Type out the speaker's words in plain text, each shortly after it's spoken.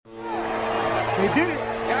They did it.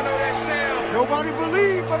 Y'all know that sound. Nobody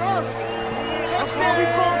believed but us. That's why we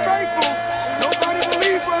call faithful. Nobody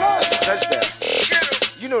believed but us. Touchdown.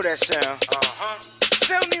 You know that sound.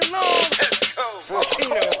 Sound the alarm. Let's go.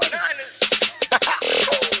 Volcano.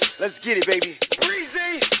 Let's get it, baby.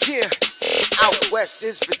 Breezy. Yeah. Out west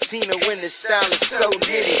is patina when the style is so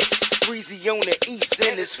nitty. Breezy on the east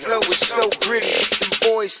and his flow is so gritty. Them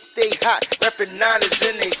boys stay hot, reppin' Niners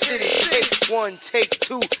in they city. Take one, take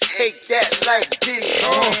two, take that like Diddy.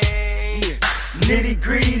 Yeah. Nitty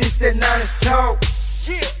gritty, this that Niners talk.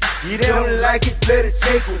 You don't like it, better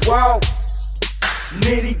take a walk.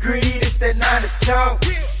 Nitty gritty, this that Niners talk.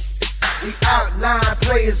 We outline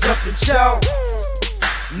players up in chalk.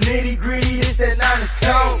 Nitty gritty, this that Niners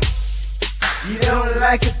talk. You don't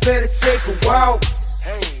like it, better take a walk.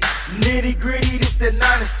 Nitty gritty, this that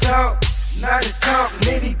Niners talk. Niners talk,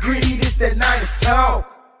 nitty gritty, this that Niners talk.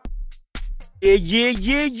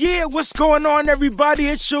 Yeah. What's going on, everybody?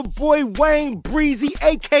 It's your boy Wayne Breezy,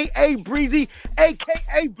 a.k.a. Breezy,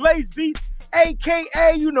 a.k.a. Blaze Beats,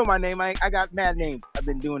 a.k.a. You know my name. I got mad names. I've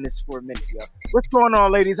been doing this for a minute, yo. What's going on,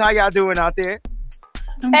 ladies? How y'all doing out there?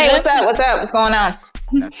 Hey, what's up? What's going on?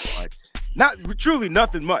 Nothing much. Not truly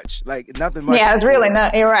nothing much. Like nothing much. Yeah, it's really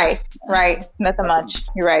not. You're right. Right. Nothing much.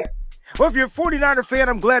 You're right. Well, if you're a 49er fan,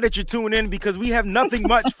 I'm glad that you're tuning in because we have nothing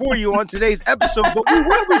much for you on today's episode, but we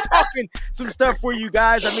will be talking some stuff for you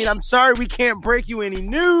guys. I mean, I'm sorry we can't break you any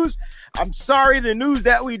news. I'm sorry the news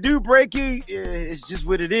that we do break you is just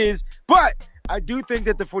what it is. But I do think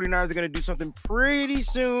that the 49ers are going to do something pretty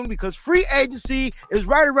soon because free agency is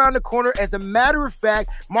right around the corner. As a matter of fact,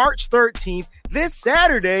 March 13th, this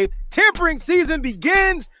Saturday, tampering season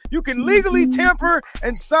begins. You can legally tamper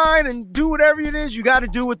and sign and do whatever it is you got to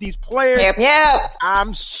do with these players. Yep.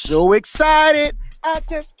 I'm so excited. I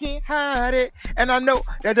just can't hide it. And I know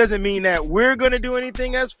that doesn't mean that we're going to do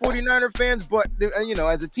anything as 49er fans, but,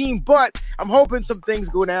 as a team. But I'm hoping some things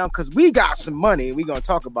go down because we got some money. We're going to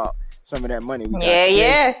talk about some of that money we got.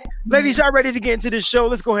 Yeah. Ladies, y'all ready to get into this show?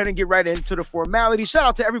 Let's go ahead and get right into the formality. Shout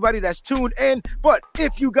out to everybody that's tuned in. But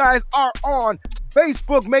if you guys are on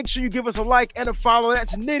Facebook, make sure you give us a like and a follow.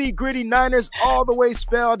 That's Nitty Gritty Niners, all the way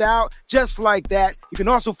spelled out, just like that. You can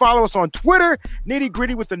also follow us on Twitter, Nitty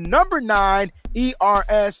Gritty with the number 9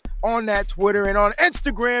 ERS on that Twitter. And on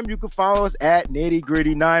Instagram, you can follow us at Nitty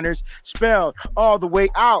Gritty Niners, spelled all the way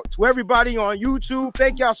out. To everybody on YouTube,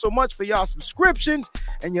 thank y'all so much for y'all subscriptions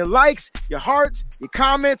and your likes, your hearts, your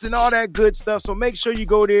comments, and all that good stuff. So make sure you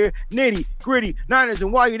go there, Nitty Gritty Niners.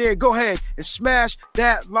 And while you're there, go ahead and smash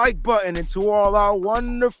that like button. And to all our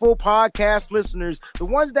wonderful podcast listeners, the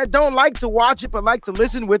ones that don't like to watch it but like to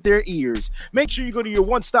listen with their ears, make sure you go to your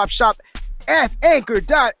one-stop shop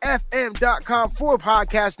anchor.fm.com for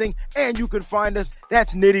podcasting, and you can find us.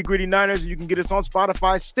 That's Nitty Gritty Niners. You can get us on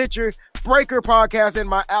Spotify, Stitcher, Breaker Podcast, and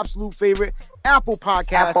my absolute favorite, Apple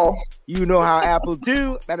Podcast. Apple. You know how Apple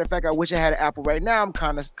do. Matter of fact, I wish I had an Apple right now. I'm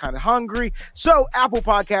kind of hungry. So Apple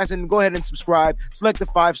Podcast, and go ahead and subscribe. Select the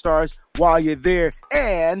 5 stars while you're there,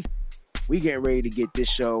 and we getting ready to get this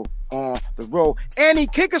show on the road. Annie,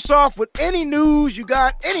 kick us off with any news you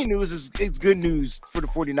got. Any news is good news for the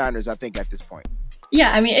 49ers, I think, at this point.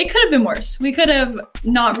 Yeah, I mean, it could have been worse. We could have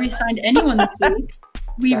not re-signed anyone this week.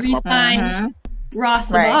 We re-signed Ross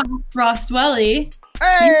the Boss, Ross Dwelly.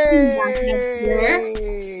 Hey,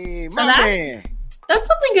 my man. That's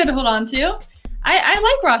something good to hold on to. I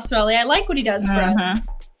like Ross Dwelly. I like what he does for us.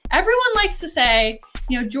 Everyone likes to say,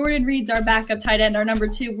 Jordan Reed's our backup tight end, our number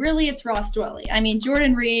 2. Really, it's Ross Dwelly. I mean,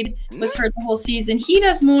 Jordan Reed was hurt the whole season. He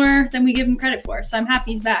does more than we give him credit for, so I'm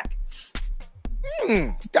happy he's back.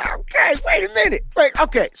 Okay, wait a minute.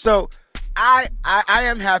 Okay, so I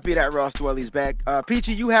am happy that Ross Dwelly's back.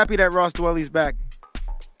 Peachy, you happy that Ross Dwelly's back?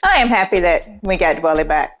 I am happy that we got Dwelly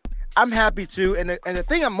back. I'm happy too, and the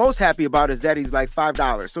thing I'm most happy about is that he's like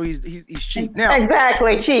 $5, so he's cheap now.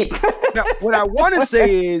 Exactly, cheap. Now, what I want to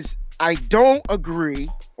say is, I don't agree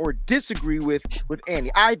or disagree with Andy.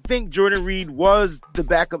 I think Jordan Reed was the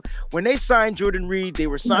backup. When they signed Jordan Reed, they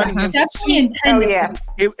were signing him. Definitely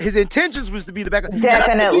his intentions was to be the backup.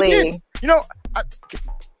 Definitely.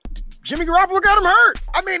 Jimmy Garoppolo got him hurt.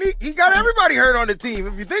 I mean, he got everybody hurt on the team.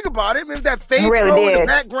 If you think about it, maybe that fade throw in the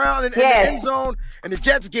background and the end zone and the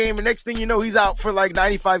Jets game, and next thing you know, he's out for like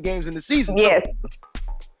 95 games in the season. Yes. So,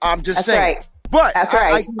 I'm just saying. Right. But that's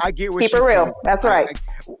right. I get where she's coming from. That's right.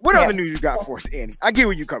 What other news you got for us, Annie? I get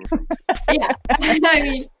where you're coming from. Yeah. I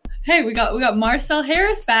mean, hey, we got Marcel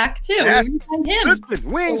Harris back too. Yeah. Listen,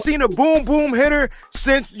 we ain't seen a boom hitter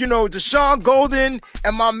since Deshaun Golden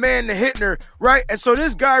and my man the Hittner, right? And so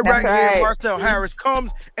this guy here, Marcel Harris,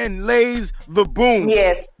 comes and lays the boom.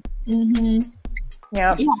 Yes.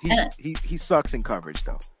 Yeah. He sucks in coverage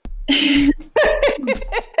though.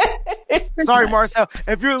 Sorry, Marcel.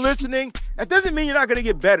 If you're listening, that doesn't mean you're not going to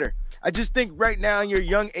get better. I just think right now in your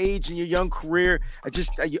young age and your young career,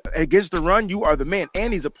 against the run, you are the man.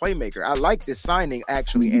 And he's a playmaker. I like this signing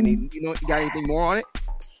actually. And you got anything more on it?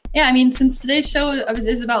 Yeah, I mean, since today's show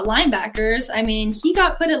is about linebackers, I mean, he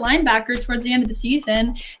got put at linebacker towards the end of the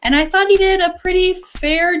season, and I thought he did a pretty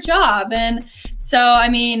fair job. And so, I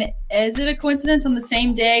mean, is it a coincidence on the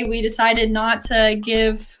same day we decided not to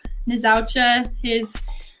give Nizaucha his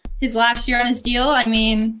last year on his deal? I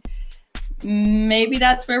mean, maybe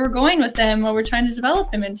that's where we're going with him, what we're trying to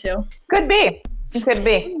develop him into. Could be. It could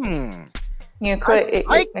be. You could. I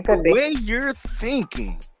like it could the be. way you're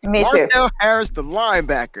thinking. Me too. Marcel Harris, the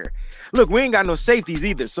linebacker. Look, we ain't got no safeties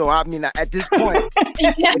either. So, I mean, at this point,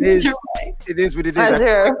 it is what it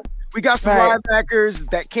is. We got some linebackers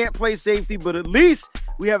that can't play safety, but at least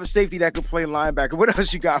we have a safety that can play linebacker. What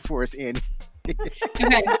else you got for us, Andy? Okay.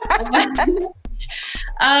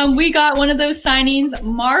 We got one of those signings,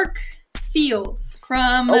 Mark Fields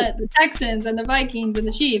from the Texans and the Vikings and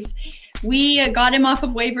the Chiefs. We got him off of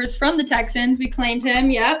waivers from the Texans. We claimed him.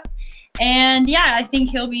 Yep. And yeah, I think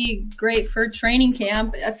he'll be great for training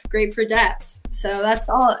camp, great for depth. So that's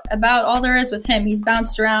all there is with him. He's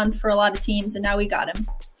bounced around for a lot of teams, and now we got him.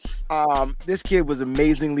 This kid was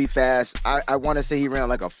amazingly fast. I want to say he ran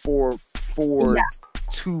like a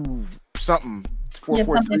 4.42 something.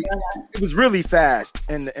 4.43. It was really fast.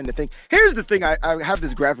 And the thing, here's the thing. I have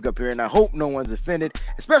this graphic up here, and I hope no one's offended,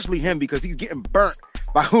 especially him, because he's getting burnt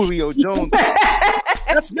by Julio Jones.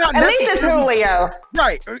 That's not at least it's Julio.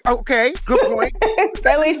 Right. Okay. Good point.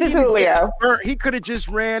 At least it's Julio. He could have just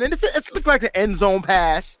ran, and it looked like the end zone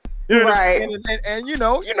pass. You know right. And you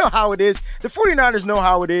know how it is. The 49ers know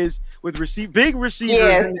how it is with big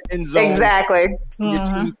receivers in the end zone. Exactly. Your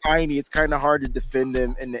team's tiny. It's kind of hard to defend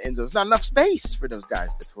them in the end zone. It's not enough space for those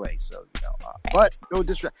guys to play. So, but no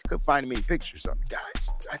disrespect. Couldn't find many pictures of them, guys.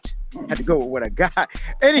 I just had to go with what I got.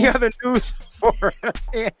 Any other news for us,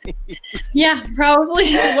 Annie? Yeah,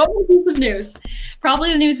 probably. One more piece of news.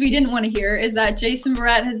 Probably the news we didn't want to hear is that Jason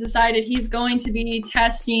Verrett has decided he's going to be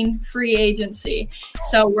testing free agency.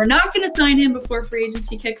 So we're not going to sign him before free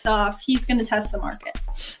agency kicks off. He's going to test the market.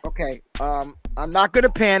 Okay. I'm not going to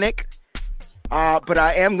panic, but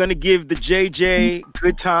I am going to give the JJ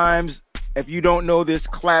good times. If you don't know this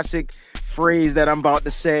classic phrase that I'm about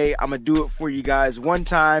to say, I'm going to do it for you guys one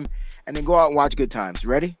time and then go out and watch Good Times.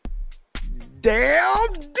 Ready? Damn.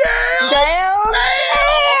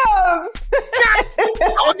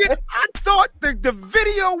 I thought the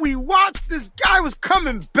video we watched, this guy was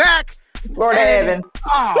coming back. Florida Evans.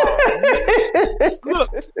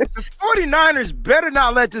 Look, the 49ers better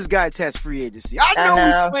not let this guy test free agency. I know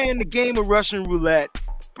we're playing the game of Russian roulette,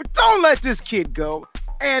 but don't let this kid go.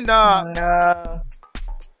 And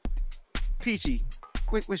Peachy,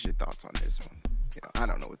 what's your thoughts on this one? I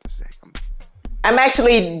don't know what to say. I'm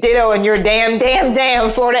actually dittoing your damn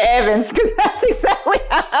Florida Evans, because that's exactly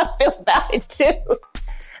how I feel about it too.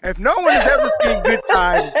 If no one has ever seen Good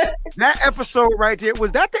Times, that episode right there,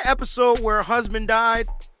 was that the episode where her husband died?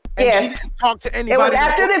 And she didn't talk to anybody? It was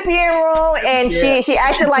after the funeral, and she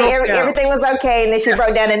acted like everything was okay, and then she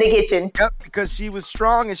broke down in the kitchen. Yep, because she was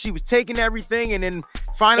strong, and she was taking everything, and then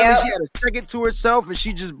finally she had a second to herself, and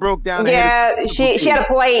she just broke down. Yeah, she had a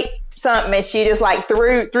plate, something, and she just like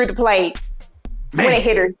threw the plate. Man. When it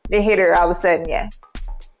hit her all of a sudden,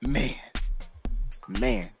 Man.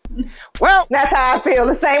 Well, that's how I feel,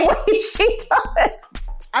 the same way she does.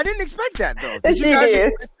 I didn't expect that though. Did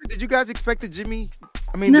you guys expect the Jason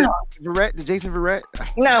Verrett?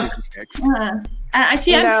 No. I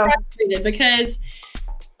see. I'm frustrated because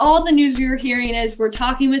all the news we were hearing is we're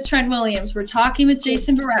talking with Trent Williams, we're talking with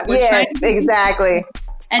Jason Verrett. Exactly.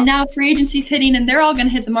 And now free agency's hitting, and they're all going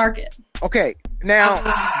to hit the market. Okay,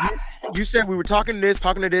 now you said we were talking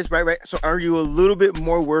to this, right? So are you a little bit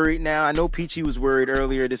more worried now? I know Peachy was worried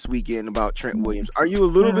earlier this weekend about Trent Williams. Are you a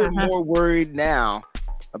little bit more worried now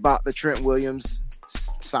about the Trent Williams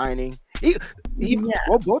signing?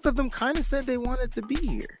 Well, both of them kind of said they wanted to be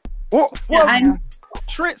here.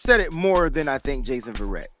 Trent said it more than I think Jason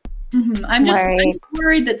Verrett. I'm just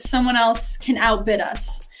worried that someone else can outbid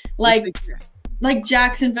us, like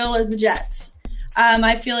Jacksonville or the Jets.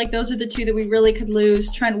 I feel like those are the two that we really could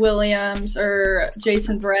lose, Trent Williams or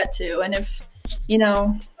Jason Verrett to. And if,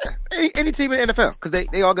 any team in the NFL, because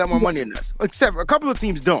they all got more money than us, except for a couple of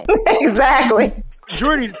teams don't. Exactly.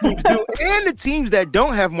 Majority of the teams do. And the teams that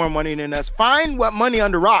don't have more money than us find what money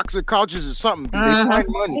under rocks or couches or something. They find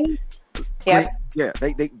money. Yep. Yeah,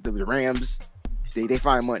 the Rams, They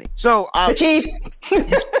find money. So The Chiefs.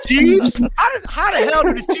 Chiefs? How the hell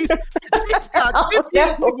do the Chiefs? The Chiefs got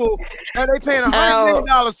 15 people that they paying $100 million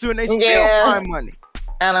to, and they still find money.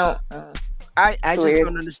 I don't. I just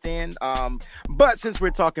don't understand. But since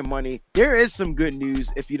we're talking money, there is some good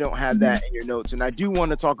news if you don't have that in your notes. And I do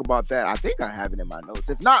want to talk about that. I think I have it in my notes.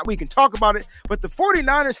 If not, we can talk about it. But the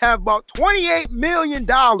 49ers have about $28 million.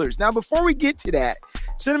 Now, before we get to that,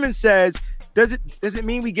 Cinnamon says, does it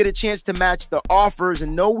mean we get a chance to match the offers?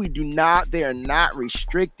 And no, we do not. They are not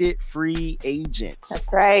restricted free agents. That's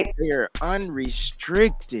right. They are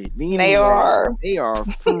unrestricted. Meaning they are free.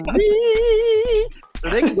 So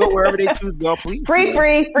they can go wherever they choose to go, please. Free.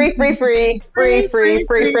 Marshall,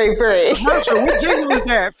 what jingle is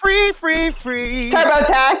that? Free.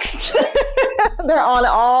 TurboTax. They're on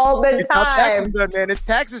all the Get time. taxes done, man. It's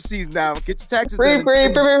taxes season now. Get your taxes done.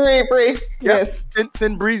 Free. Yep. Yes.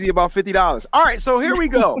 Send Breezy about $50. All right, so here we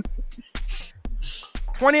go.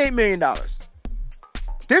 $28 million.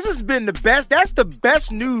 This has been the best. That's the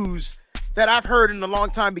best news that I've heard in a long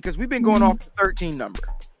time because we've been going off the 13 number,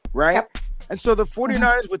 right? Yep. And so the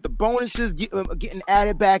 49ers with the bonuses getting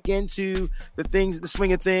added back into the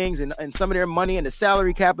swing of things and some of their money and the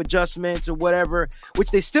salary cap adjustments or whatever,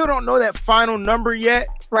 which they still don't know that final number yet.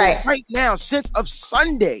 Right. But right now, since of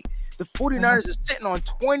Sunday, the 49ers are sitting on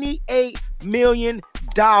 $28 million.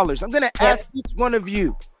 I'm going to ask each one of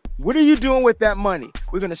you, what are you doing with that money?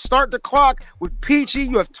 We're going to start the clock with Peachy.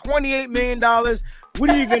 You have $28 million. What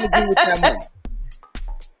are you going to do with that money?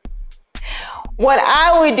 What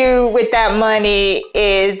I would do with that money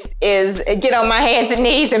is get on my hands and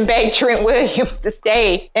knees and beg Trent Williams to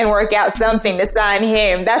stay and work out something to sign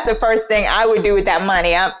him. That's the first thing I would do with that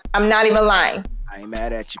money. I'm not even lying. I ain't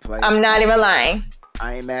mad at you, player. I'm not even lying.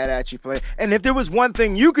 I ain't mad at you, player. And if there was one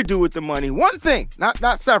thing you could do with the money, one thing,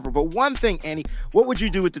 not several, but one thing, Annie, what would you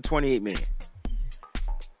do with the $28 million?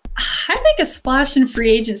 I'd make a splash in free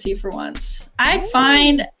agency for once. I'd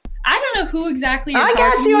find, I don't know who exactly you're I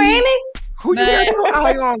got you, Annie. Who you got your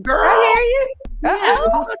eye on, girl? I hear you. Yeah, who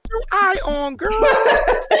got your eye on, girl?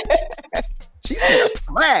 She said a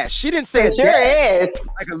splash. She didn't say it sure is.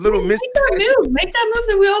 Like a little Make that move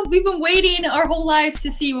that we've been waiting our whole lives to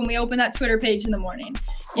see when we open that Twitter page in the morning.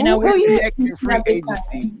 You know, who you free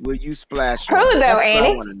agency will you splash on? Who though, Annie?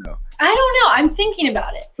 I want to know. I don't know. I'm thinking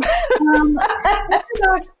about it.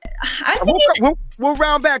 We'll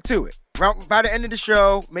round back to it. By the end of the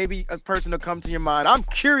show, maybe a person will come to your mind. I'm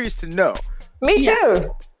curious to know. Me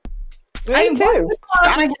too. Me too.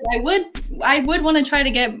 I would want to try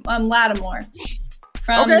to get Lattimore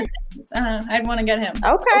from. Okay. I'd want to get him.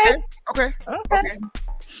 Okay.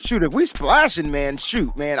 Shoot, if we splashing, man.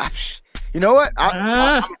 Shoot, man. You know what?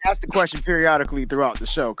 I'm gonna ask the question periodically throughout the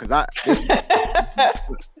show because the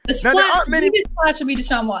splash would be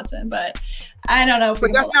Deshaun Watson, but I don't know.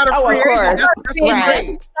 But that's not a free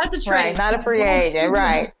agent. That's a trade. Right, not a free agent.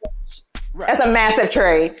 Right. That's a massive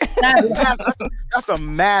trade. That's a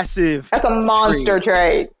massive. That's a monster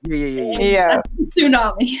trade. Yeah.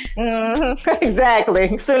 Tsunami. Mm-hmm. Exactly.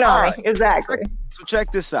 Tsunami. Right. Exactly. So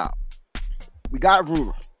check this out. We got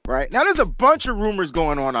rumor, right? Now there's a bunch of rumors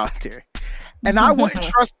going on out there. And I wouldn't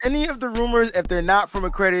trust any of the rumors if they're not from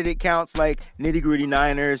accredited accounts like Nitty Gritty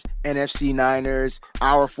Niners, NFC Niners,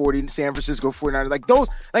 Our 40, San Francisco 49ers. Like those,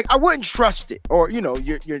 like I wouldn't trust it. Or, you know,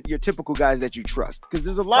 your typical guys that you trust. Because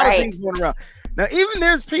there's a lot of things going around. Now, even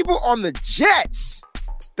there's people on the Jets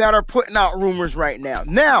that are putting out rumors right now.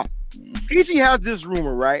 Now, PG has this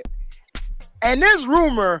rumor, right? And this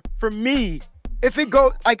rumor, for me, if it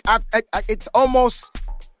goes, like, it's almost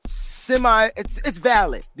it's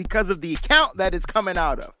valid because of the account that it's coming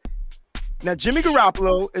out of. Now, Jimmy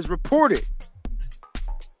Garoppolo is reported,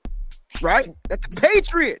 right, that the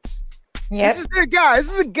Patriots, this is their guy.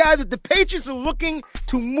 This is a guy that the Patriots are looking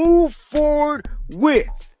to move forward with.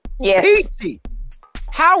 Yes. Peachy,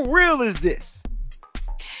 how real is this?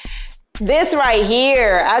 This right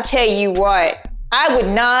here, I'll tell you what, I would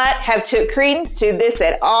not have took credence to this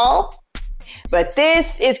at all. But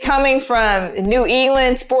this is coming from New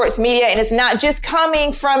England sports media, and it's not just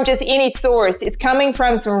coming from just any source. It's coming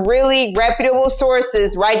from some really reputable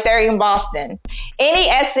sources right there in Boston.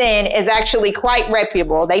 NESN is actually quite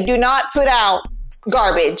reputable. They do not put out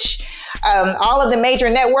garbage. All of the major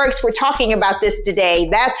networks were talking about this today.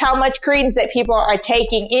 That's how much credence that people are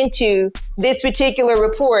taking into this particular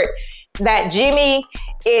report, that Jimmy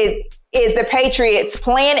is the Patriots'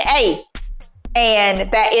 plan A. And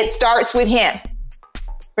that it starts with him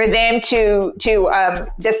for them to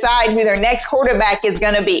decide who their next quarterback is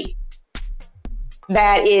going to be.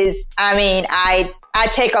 that is, I mean, I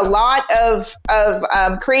take a lot of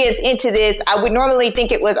credence into this. I would normally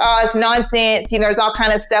think it was, it's nonsense. You know, there's all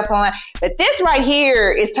kind of stuff on, but this right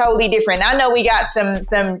here is totally different. I know we got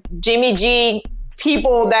some Jimmy G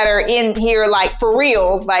people that are in here, like for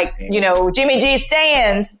real, like, you know, Jimmy G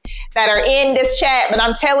stands that are in this chat. But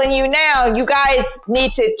I'm telling you now, you guys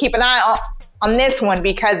need to keep an eye on this one,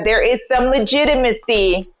 because there is some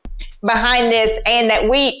legitimacy behind this, and that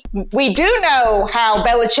we do know how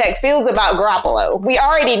Belichick feels about Garoppolo. We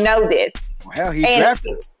already know this. Well, he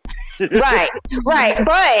drafted right.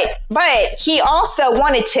 But he also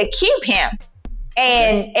wanted to keep him,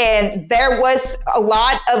 and there was a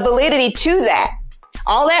lot of validity to that.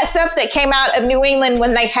 All that stuff that came out of New England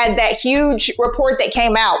when they had that huge report that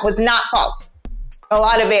came out was not false. A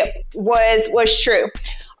lot of it was true.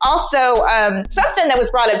 Also, something that was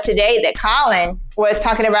brought up today that Colin was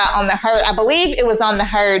talking about on the Herd, I believe it was on the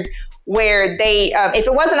Herd, where they, if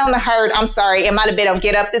it wasn't on the Herd, I'm sorry, it might have been on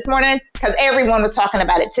Get Up this morning, because everyone was talking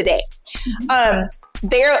about it today.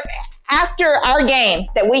 There, after our game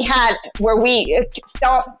that we had, where we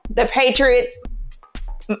stomped the Patriots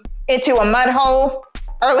into a mud hole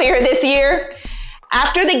earlier this year,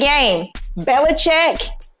 after the game, Belichick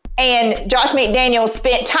and Josh McDaniels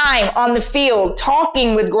spent time on the field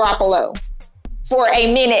talking with Garoppolo for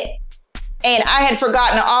a minute. And I had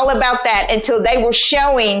forgotten all about that until they were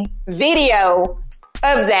showing video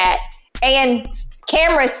of that and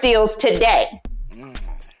camera stills today,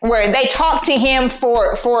 where they talked to him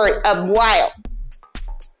for a while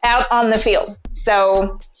out on the field.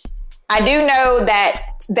 So I do know that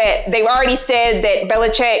they've already said that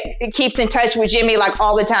Belichick keeps in touch with Jimmy like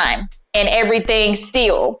all the time and everything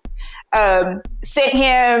still. Sent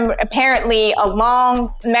him apparently a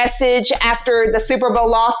long message after the Super Bowl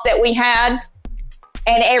loss that we had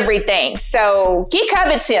and everything. So he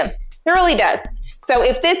covets him. He really does. So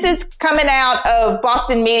if this is coming out of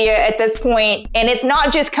Boston media at this point, and it's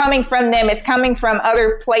not just coming from them, it's coming from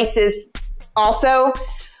other places also,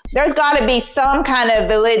 there's got to be some kind of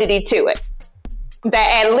validity to it.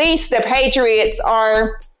 That at least the Patriots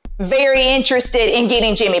are very interested in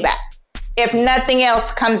getting Jimmy back, if nothing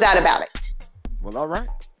else comes out about it. Well, all right.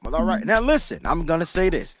 Now, listen, I'm going to say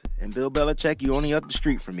this. And Bill Belichick, you only up the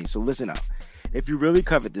street from me, so listen up. If you really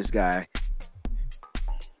covet this guy,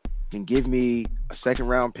 then give me a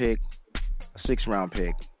 2nd-round pick, a 6th-round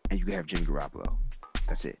pick, and you can have Jimmy Garoppolo.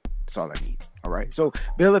 That's it. That's all I need. All right? So,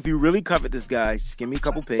 Bill, if you really covet this guy, just give me a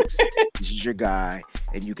couple picks. This is your guy,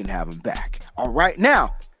 and you can have him back. All right?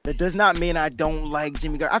 Now, that does not mean I don't like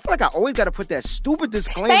Jimmy Garoppolo. I feel like I always got to put that stupid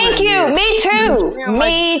disclaimer. Thank you. There. Me too.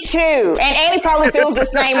 Me too. And Annie probably feels the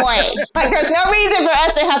same way. Like, there's no reason for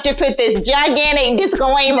us to have to put this gigantic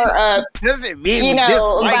disclaimer up. Doesn't mean you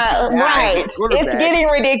know, right? It's getting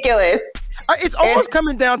ridiculous. It's almost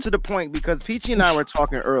coming down to the point, because Peachy and I were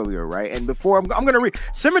talking earlier, right? And before I'm going to read,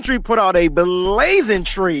 Symmetry put out a blazing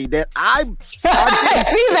tree that I see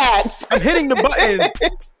that. I'm hitting the button,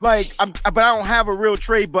 but I don't have a real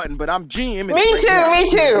trade button, but I'm GMing. Me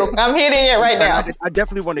too. I'm hitting it right now. I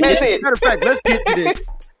definitely want to get to it. Matter of fact, let's get to this,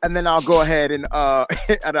 and then I'll go ahead and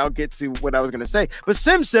I'll get to what I was going to say. But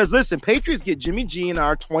Sim says, listen, Patriots get Jimmy G in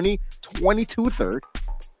our 2022 third.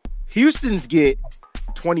 Houston's get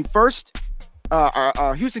 21st.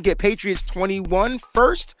 Houston get Patriots 21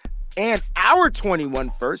 first and our 21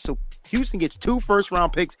 first. So Houston gets 2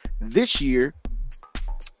 first-round picks this year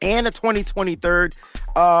and a 2023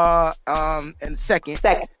 and second.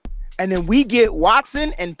 And then we get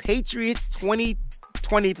Watson and Patriots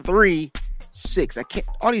 2023 6. I can't,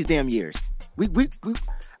 all these damn years. We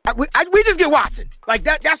just get Watson. Like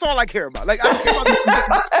that's all I care about. Like I don't care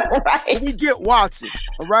about right. We get Watson.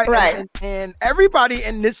 All right. Right. And everybody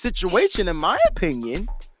in this situation, in my opinion,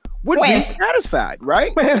 would be satisfied,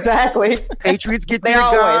 right? Exactly. Patriots get their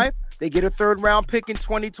guy. Win. They get a 3rd-round pick in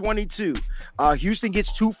 2022. Houston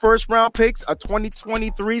gets 2 first-round picks, a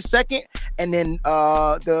 2023 second, and then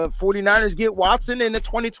the 49ers get Watson in the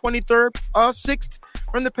 2023 6th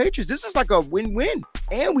from the Patriots. This is like a win-win,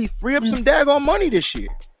 and we free up some daggone money this year.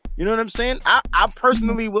 You know what I'm saying? I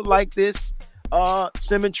personally would like this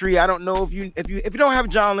Symmetry. I don't know if you don't have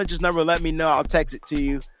John Lynch's number, let me know. I'll text it to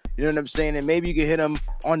you. You know what I'm saying? And maybe you can hit him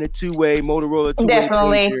on the Motorola two-way.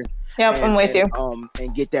 Definitely. Yep, I'm with you.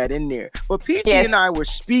 And get that in there. But Peachy and I were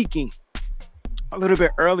speaking a little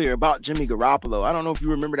bit earlier about Jimmy Garoppolo. I don't know if you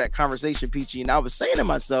remember that conversation, Peachy. And I was saying to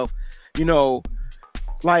myself, you know,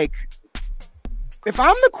 like, if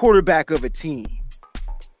I'm the quarterback of a team,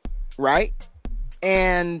 right?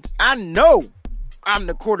 And I know I'm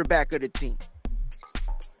the quarterback of the team.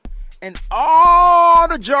 and all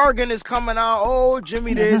the jargon is coming out. Oh,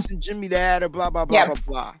 Jimmy this and Jimmy that, or blah, blah, blah, blah,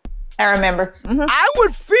 blah. I remember. I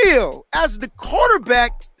would feel as the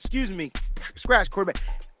quarterback, quarterback.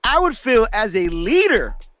 I would feel as a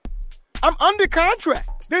leader, I'm under contract.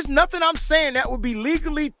 There's nothing I'm saying that would be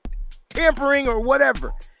legally tampering or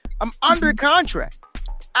whatever. I'm under contract.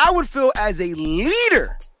 I would feel as a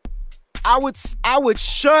leader, I would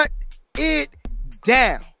shut it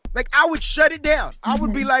down. Like, I would shut it down. I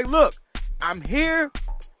would be like, look, I'm here.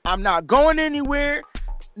 I'm not going anywhere.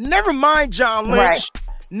 Never mind John Lynch. Right.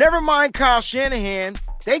 Never mind Kyle Shanahan.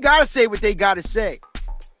 They got to say what they got to say.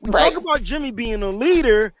 We talk about Jimmy being a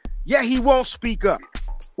leader, yet he won't speak up.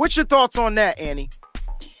 What's your thoughts on that, Annie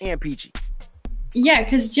and Peachy? Yeah,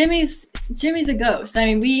 because Jimmy's a ghost. I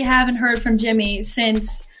mean, we haven't heard from Jimmy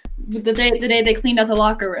since the day they cleaned out the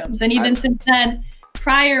locker rooms. And even since then,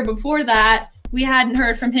 before that, we hadn't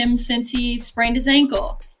heard from him since he sprained his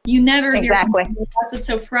ankle. You never hear from him. That's what's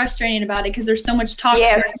so frustrating about it, because there's so much talk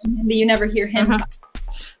surrounding him, but you never hear him talk.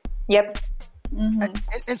 Yep.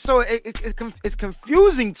 And so it's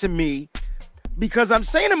confusing to me, because I'm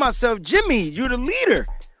saying to myself, Jimmy, you're the leader.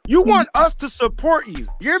 You want us to support you.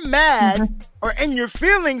 You're mad or in your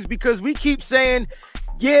feelings because we keep saying,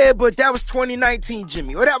 yeah, but that was 2019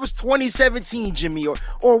 Jimmy, or that was 2017 Jimmy,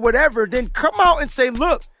 or whatever. Then come out and say,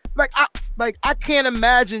 look, I can't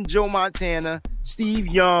imagine Joe Montana, Steve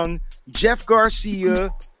Young, Jeff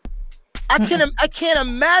Garcia. I can't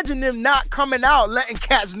imagine them not coming out letting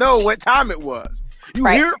cats know what time it was. You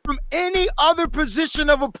hear it from any other position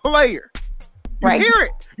of a player. You hear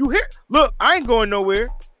it. Look, I ain't going nowhere.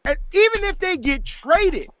 And even if they get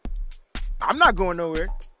traded, I'm not going nowhere.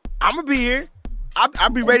 I'm going to be here. I'll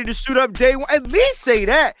be ready to suit up day one. At least say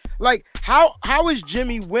that. Like, how is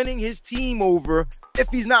Jimmy winning his team over if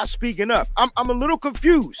he's not speaking up? I'm a little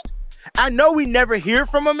confused. I know we never hear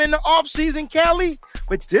from him in the offseason, Callie,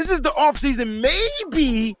 but this is the offseason.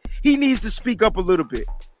 Maybe he needs to speak up a little bit.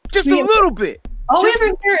 Just a little bit. All we ever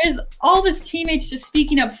hear is all of his teammates just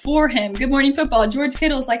speaking up for him. Good Morning Football. George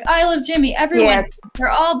Kittle's like, I love Jimmy. Everyone, they're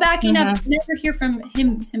all backing up. Never hear from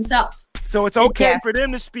him himself. So it's okay for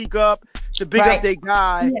them to speak up, to big up their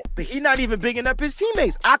guy, but he's not even bigging up his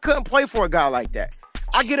teammates. I couldn't play for a guy like that.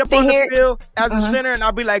 I get up on the field as a center, and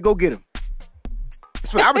I'll be like, go get him.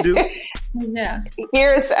 That's what I would do. Yeah.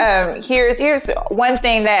 Here's one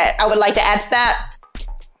thing that I would like to add to that.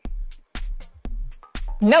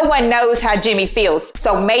 No one knows how Jimmy feels.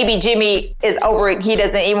 So maybe Jimmy is over it. He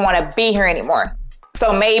doesn't even want to be here anymore.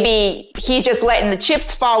 So maybe he's just letting the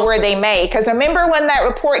chips fall where they may. Because remember when that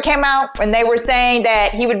report came out, when they were saying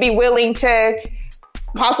that he would be willing to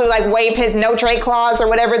possibly like waive his no trade clause or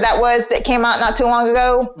whatever that was that came out not too long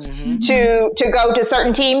ago to go to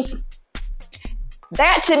certain teams?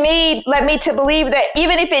 That to me led me to believe that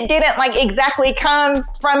even if it didn't like exactly come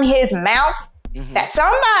from his mouth, that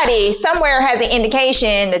somebody somewhere has an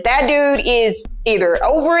indication that that dude is either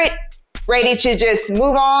over it, ready to just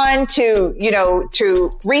move on to,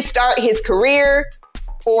 to restart his career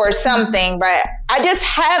or something. But I just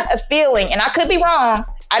have a feeling, and I could be wrong,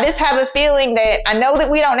 I just have a feeling that I know that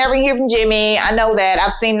we don't ever hear from Jimmy. I know that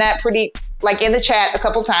I've seen that pretty like in the chat a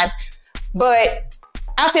couple times, but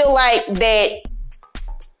I feel like that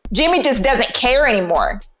Jimmy just doesn't care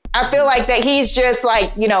anymore. I feel like that he's just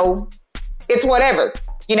like, it's whatever,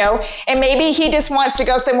 and maybe he just wants to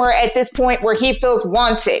go somewhere at this point where he feels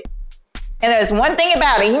wanted. And there's one thing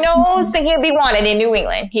about it. He knows that he'll be wanted in New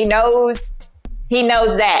England. He knows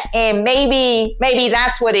that. And maybe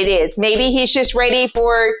that's what it is. Maybe he's just ready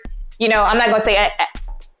for, I'm not going to say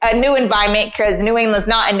a new environment, because New England's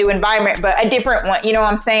not a new environment, but a different one. You know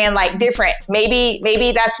what I'm saying? Like different. Maybe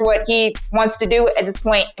that's what he wants to do at this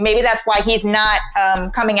point. Maybe that's why he's not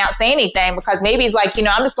coming out saying anything, because maybe he's like,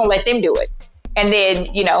 I'm just going to let them do it. And then,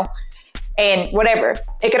 and whatever.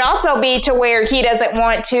 It could also be to where he doesn't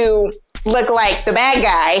want to look like the bad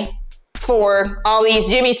guy for all these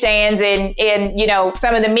Jimmy stands and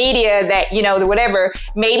some of the media that, whatever.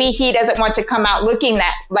 Maybe he doesn't want to come out looking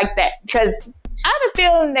like that, because I have a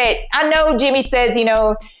feeling that I know Jimmy says,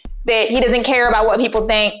 that he doesn't care about what people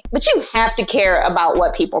think, but you have to care about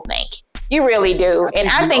what people think. You really do. And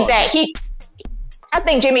I think that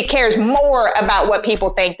Jimmy cares more about what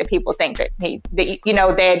people think than people think that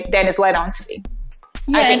than is led on to be.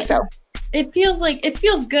 Yeah, I think so. It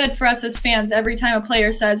feels good for us as fans every time a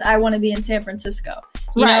player says, I want to be in San Francisco.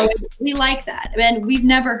 We like that. And we've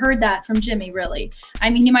never heard that from Jimmy, really. I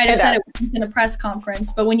mean, he might have said it once in a press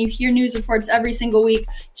conference, but when you hear news reports every single week,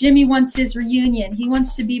 Jimmy wants his reunion. He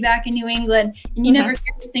wants to be back in New England. And you never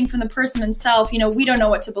hear anything from the person himself. We don't know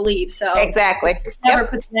what to believe. So exactly. Never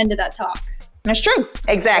puts an end to that talk. That's true.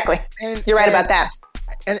 Exactly. You're right about that.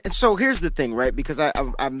 And so here's the thing, right? Because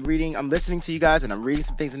I'm listening to you guys, and I'm reading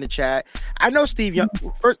some things in the chat. I know Steve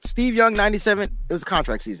Young, 97. It was a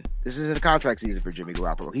contract season. This isn't a contract season for Jimmy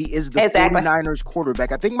Garoppolo. He is the 49ers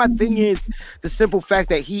quarterback. I think my thing is the simple fact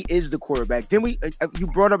that he is the quarterback. Then you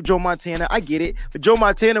brought up Joe Montana. I get it, but Joe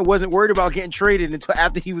Montana wasn't worried about getting traded until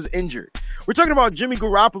after he was injured. We're talking about Jimmy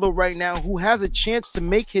Garoppolo right now, who has a chance to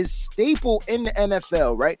make his staple in the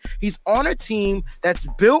NFL, right? He's on a team that's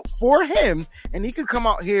built for him, and he could come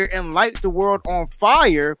out here and light the world on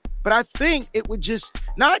fire. But I think it would just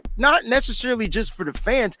not necessarily just for the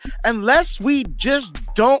fans, unless we just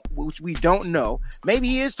don't, which we don't know. Maybe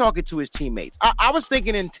he is talking to his teammates. I was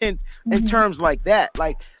thinking in terms like that.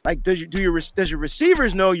 Like does your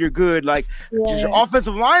receivers know you're good? Like, does your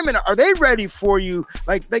offensive linemen, are they ready for you?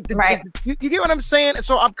 You get what I'm saying?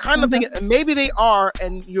 So I'm kind of thinking maybe they are,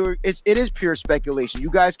 and it is pure speculation.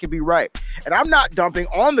 You guys can be right, and I'm not dumping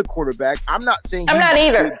on the quarterback. I'm not saying I'm not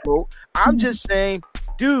either. I'm just saying,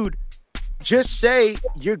 dude, just say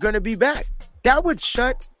you're going to be back. That would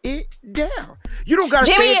shut it down. You don't got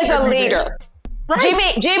to say Jimmy is a leader.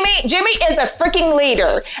 Right. Jimmy is a freaking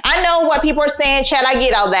leader. I know what people are saying, Chad. I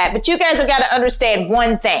get all that. But you guys have got to understand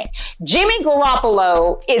one thing. Jimmy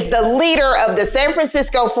Garoppolo is the leader of the San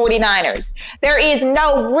Francisco 49ers. There is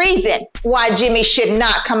no reason why Jimmy should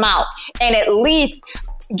not come out and at least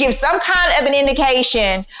give some kind of an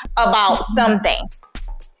indication about something.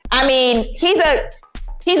 I mean, he's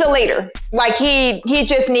a leader. Like he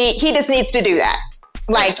just needs to do that.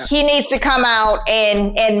 Like he needs to come out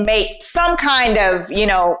and make some kind of,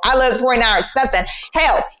 I love the 49ers, something.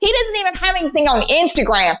 Hell, he doesn't even have anything on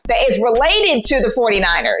Instagram that is related to the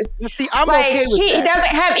 49ers. You see, I'm okay with that. He doesn't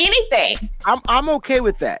have anything. I'm okay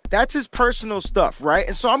with that. That's his personal stuff, right?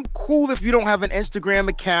 And so I'm cool if you don't have an Instagram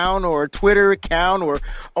account or a Twitter account or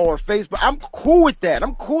Facebook. I'm cool with that.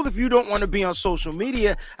 I'm cool if you don't want to be on social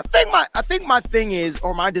media. I think my thing is,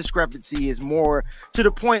 or my discrepancy is more to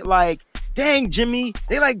the point like, dang, Jimmy,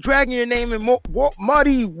 they like dragging your name in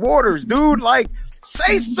muddy waters, dude. Like,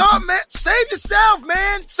 say something, man. Save yourself,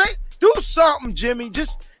 man. Do something, Jimmy.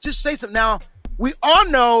 Just say something. Now, we all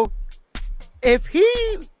know if he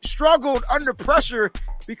struggled under pressure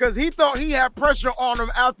because he thought he had pressure on him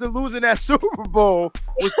after losing that Super Bowl,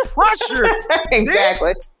 was pressure.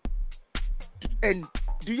 Exactly. And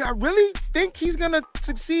do y'all really think he's going to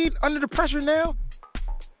succeed under the pressure now?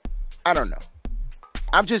 I don't know.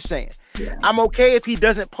 I'm just saying. Yeah. I'm okay if he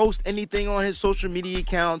doesn't post anything on his social media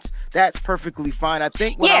accounts. That's perfectly fine. I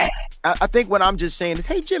think what I'm just saying is,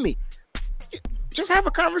 hey, Jimmy, just have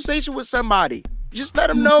a conversation with somebody. Just let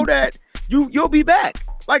them know that you'll be back.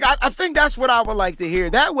 Like, I think that's what I would like to hear.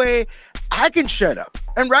 That way I can shut up.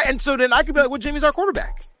 And so then I can be like, well, Jimmy's our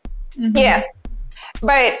quarterback. Mm-hmm. Yeah.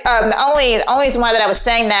 But the only reason why that I was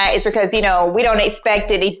saying that is because, we don't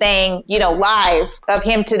expect anything, live of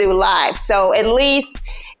him to do live. So at least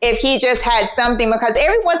if he just had something, because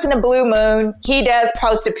every once in a blue moon, he does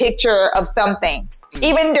post a picture of something,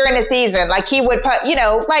 even during the season. Like he would put,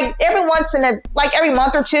 like every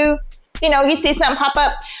month or two, you see something pop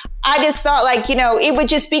up. I just thought it would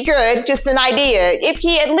just be good, just an idea. If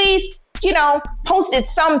he at least, posted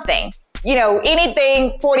something,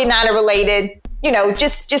 anything 49er related,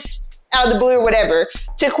 just out of the blue or whatever,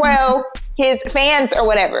 to quell his fans or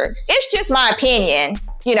whatever. It's just my opinion,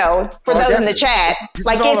 for those in the chat.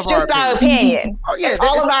 It's just our opinion. Oh, yeah. It's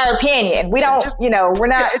all of our opinion. We don't, we're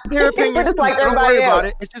not. It's their opinion. We're just like don't everybody worry else. about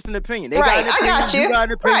it. It's just an opinion. Right. I got you. You got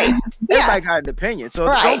an opinion. Right. Everybody got an opinion.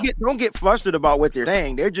 So don't get flustered about what they're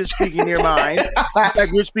saying. They're just speaking their minds. Just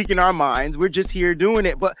like we're speaking our minds. We're just here doing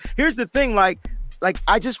it. But here's the thing, like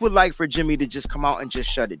I just would like for Jimmy to just come out and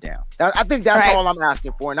just shut it down. I think that's all I'm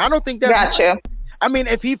asking for. And I don't think that's gotcha. I mean,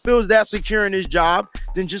 if he feels that secure in his job,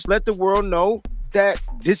 then just let the world know that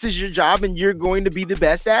this is your job and you're going to be the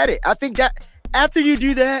best at it. I think that after you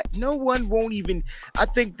do that, no one won't even, I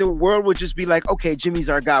think the world will just be like, okay, Jimmy's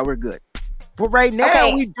our guy, we're good. But right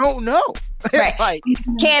now, we don't know. Right.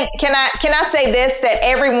 Can I say this, that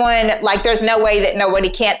everyone, there's no way that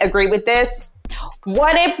nobody can't agree with this?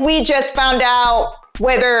 What if we just found out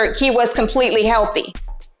whether he was completely healthy?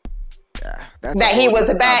 Yeah, that he was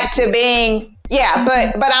back to being,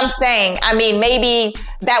 but I'm saying, maybe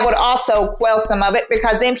that would also quell some of it,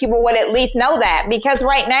 because then people would at least know that, because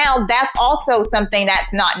right now that's also something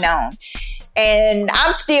that's not known. And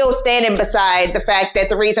I'm still standing beside the fact that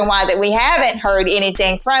the reason why that we haven't heard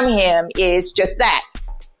anything from him is just that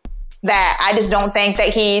I just don't think that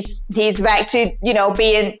he's back to,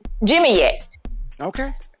 being Jimmy yet.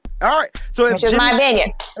 Okay. All right. So if which is my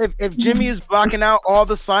opinion. If Jimmy is blocking out all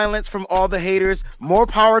the silence from all the haters, more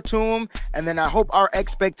power to him. And then I hope our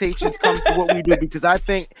expectations come to what we do, because I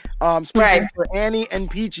think, speaking for Annie and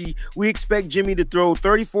Peachy, we expect Jimmy to throw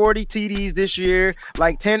 30, 40 TDs this year,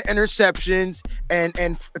 like 10 interceptions.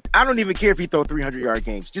 And I don't even care if he throw 300-yard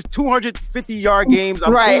games, just 250-yard games.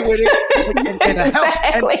 I'm cool with it. And a help.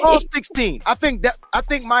 And all 16. I think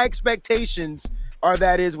my expectations are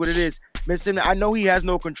that is what it is. Listen, I know he has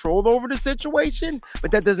no control over the situation,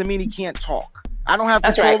 but that doesn't mean he can't talk. I don't have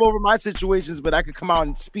control over my situations, but I could come out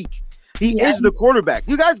and speak. He is the quarterback.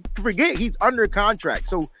 You guys forget he's under contract,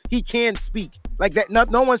 so he can speak. Like that,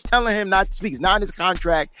 no one's telling him not to speak. It's not in his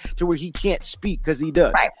contract to where he can't speak, because he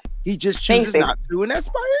does. Right. He just chooses not to, and that's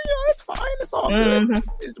fine. It's fine. It's all good.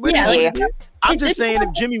 I'm just saying,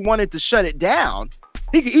 if Jimmy wanted to shut it down,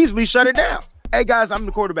 he could easily shut it down. Hey guys, I'm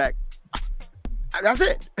the quarterback. That's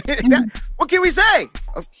it. What can we say?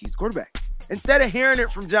 Oh, he's quarterback. Instead of hearing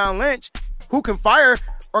it from John Lynch, who can fire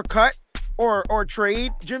or cut or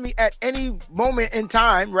trade Jimmy at any moment in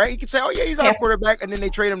time, right? He can say, oh yeah, he's our quarterback, and then they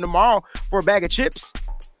trade him tomorrow for a bag of chips.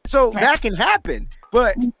 So that can happen.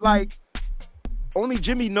 But like, only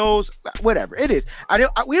Jimmy knows. Whatever it is,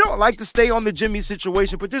 we don't like to stay on the Jimmy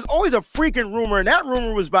situation, but there's always a freaking rumor, and that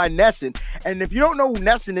rumor was by Nesson. And if you don't know who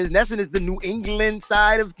Nesson is the New England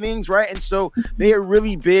side of things, right? And so they are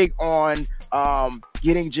really big on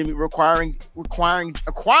getting Jimmy, acquiring, Jimmy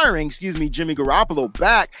Garoppolo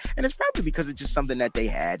back. And it's probably because it's just something that they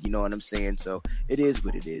had, you know what I'm saying? So it is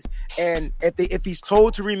what it is. And if he's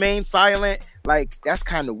told to remain silent, like, that's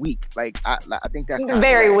kind of weak. Like, I think that's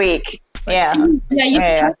very weak. Like,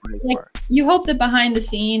 you hope that behind the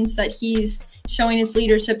scenes that he's showing his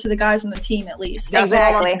leadership to the guys on the team, at least. That's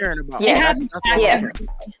all I'm caring about.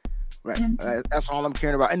 Right. That's all I'm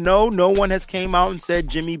caring about. And no one has came out and said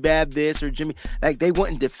Jimmy bad this or Jimmy, like, they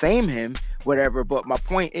wouldn't defame him, whatever. But my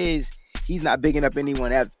point is, he's not bigging up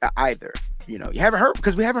anyone either. You know, we haven't heard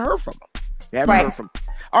from him. Heard from him.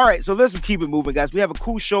 All right, so let's keep it moving, guys. We have a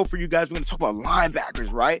cool show for you guys. We're going to talk about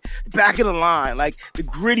linebackers, right? The back of the line, like the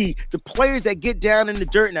gritty, the players that get down in the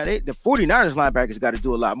dirt. Now, the 49ers linebackers got to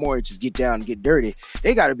do a lot more than just get down and get dirty.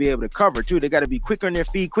 They got to be able to cover, too. They got to be quick on their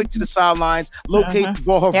feet, quick to the sidelines, locate the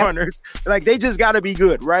ball runners. Like, they just got to be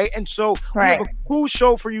good, right? And so we have a cool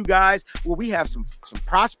show for you guys where we have some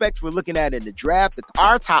prospects we're looking at in the draft,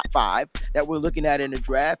 our top 5 that we're looking at in the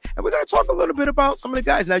draft. And we're going to talk a little bit about some of the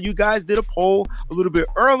guys. Now, you guys did a poll a little bit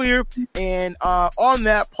earlier, and on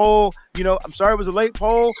that poll, you know, I'm sorry it was a late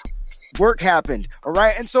poll, work happened, all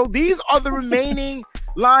right? And so these are the remaining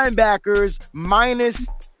linebackers minus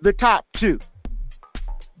the top 2.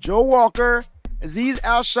 Joe Walker, Azeez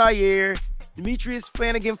Al-Shaair, Demetrius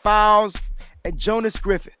Flanagan-Fowles, and Jonas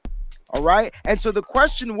Griffith, all right? And so the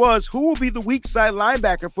question was, who will be the weak side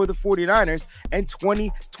linebacker for the 49ers in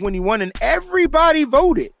 2021? And everybody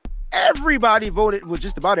voted. Well,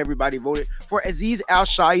 just about everybody voted for Azeez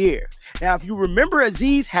Al-Shaair. Now, if you remember,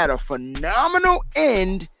 Azeez had a phenomenal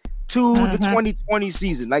end to the 2020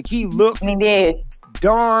 season. Like, he looked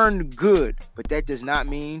darn good, but that does not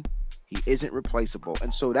mean he isn't replaceable.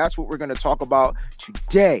 And so that's what we're going to talk about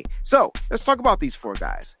today. So let's talk about these 4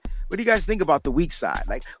 guys. What do you guys think about the weak side?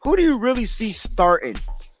 Like, who do you really see starting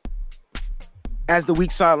as the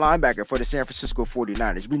weak side linebacker for the San Francisco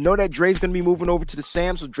 49ers? We know that Dre's going to be moving over to the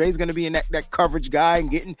Sam, so Dre's going to be in that coverage guy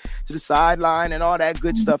and getting to the sideline and all that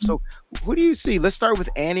good stuff. So who do you see? Let's start with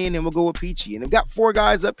Annie, and then we'll go with Peachy. And I've got 4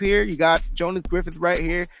 guys up here. You got Jonas Griffith right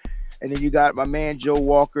here, and then you got my man Joe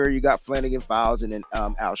Walker. You got Flanagan Fowles, and then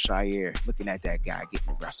Al-Shaair. Looking at that guy getting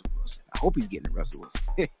the Russell Wilson. I hope he's getting the Russell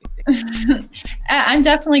Wilson. I'm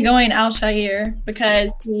definitely going Al-Shaair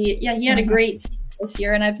because he had a great season this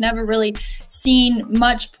year, and I've never really seen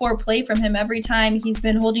much poor play from him. Every time he's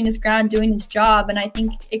been holding his ground, doing his job, and I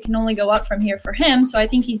think it can only go up from here for him. So I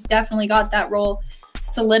think he's definitely got that role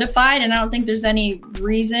solidified, and I don't think there's any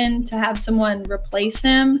reason to have someone replace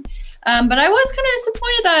him. But I was kind of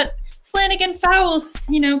disappointed that Flanagan Fowles,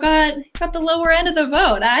 got the lower end of the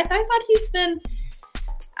vote. I thought he's been.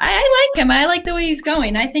 I like him. I like the way he's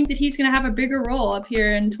going. I think that he's going to have a bigger role up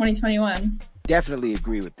here in 2021. Definitely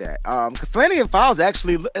agree with that. Flanagan Fowles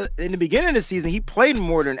actually, in the beginning of the season, he played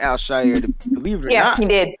more than Al-Shaair, believe it or not. Yeah, he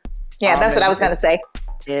did. Yeah, that's what I was going to say.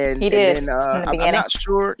 And he did. And then, I'm not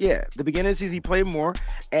sure. Yeah, the beginning of the season he played more,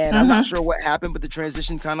 and I'm not sure what happened, but the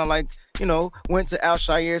transition kind of went to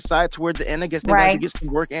Al-Shaair's side toward the end. I guess they had to get some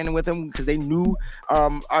work in with him because they knew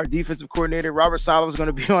our defensive coordinator Robert Saleh was going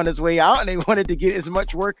to be on his way out, and they wanted to get as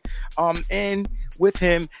much work in with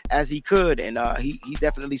him as he could, and he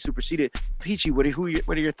definitely superseded. Peachy, what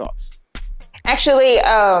are your thoughts? Actually,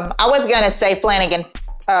 I was going to say Flanagan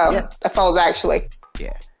Foles, actually.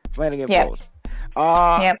 Yeah, Flanagan Yep.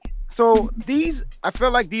 Foles. Yep. So I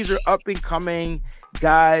feel like these are up and coming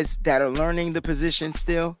guys that are learning the position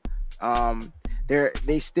still.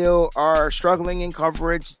 They still are struggling in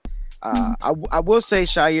coverage. I will say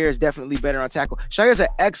Shire is definitely better on tackle. Shire's an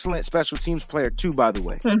excellent special teams player too, by the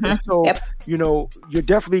way. So you're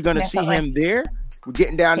definitely going to see him there. We're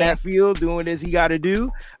getting down that field, doing as he got to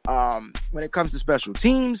do when it comes to special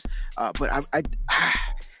teams. But I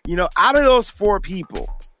out of those four people,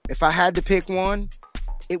 if I had to pick one,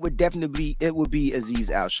 it would be Aziz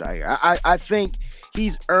Al-Shire. I think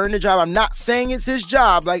he's earned the job. I'm not saying it's his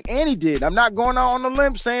job like Annie did. I'm not going out on a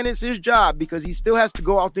limb saying it's his job because he still has to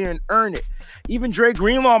go out there and earn it. Even Dre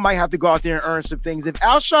Greenlaw might have to go out there and earn some things. If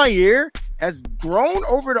Al-Shire has grown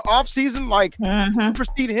over the offseason, like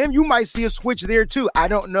precede him, you might see a switch there too. I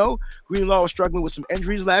don't know. Greenlaw was struggling with some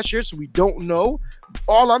injuries last year, so we don't know.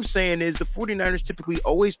 All I'm saying is the 49ers typically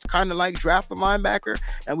always kind of like draft a linebacker,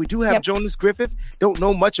 and we do have Jonas Griffith. Don't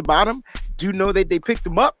know much about him. Do know that they picked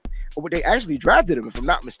him up, or they actually drafted him, if I'm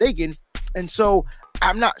not mistaken. And so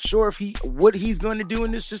I'm not sure what he's going to do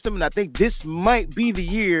in this system, and I think this might be the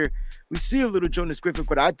year we see a little Jonas Griffith,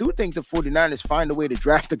 but I do think the 49ers find a way to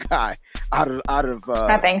draft a guy out of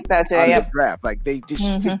I think so too. The draft. Like they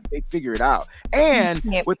just they figure it out. And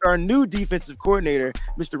with our new defensive coordinator,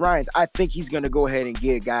 Mr. Ryans, I think he's going to go ahead and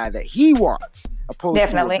get a guy that he wants, opposed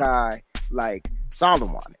to a guy like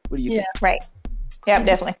Solomon. What do you think? Right. Yeah,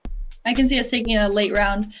 definitely. I can see us taking a late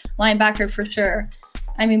round linebacker for sure.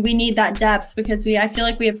 I mean, we need that depth because I feel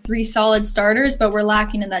like we have 3 solid starters, but we're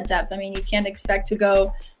lacking in that depth. I mean, you can't expect to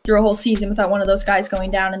go through a whole season without one of those guys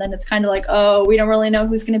going down. And then it's kind of like, oh, we don't really know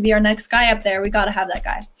who's going to be our next guy up there. We got to have that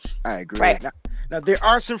guy. I agree. Right. Now, there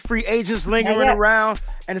are some free agents lingering around.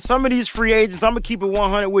 And some of these free agents, I'm going to keep it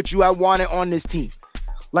 100 with you. I wanted on this team.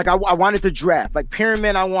 Like, I wanted to draft. Like,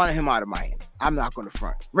 Perryman, I wanted him out of Miami. I'm not going to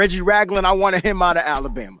front. Reggie Ragland, I wanted him out of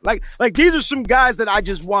Alabama. Like these are some guys that I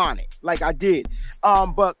just wanted. Like, I did.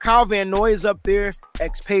 But Kyle Van Noy is up there,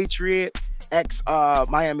 ex-Patriot,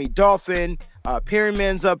 ex-Miami Dolphin.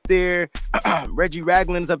 Perryman's up there. Reggie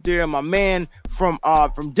Ragland's up there. And my man from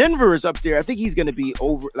Denver is up there. I think he's going to be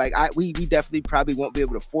over. Like, we definitely probably won't be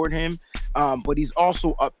able to afford him. But he's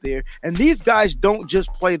also up there. And these guys don't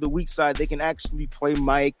just play the weak side. They can actually play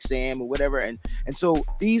Mike, Sam, or whatever. And so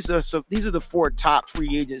these are the 4 top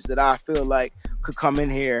free agents that I feel like could come in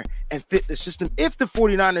here and fit the system if the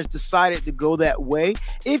 49ers decided to go that way.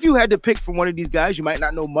 If you had to pick from one of these guys, you might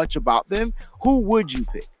not know much about them. Who would you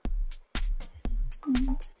pick?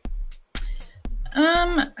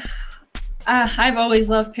 I've always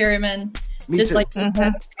loved Perryman. Me just too. like Me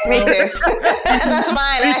too. That's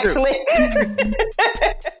mine, actually.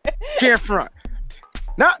 Can't front.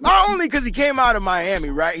 Not only because he came out of Miami,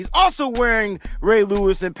 right? He's also wearing Ray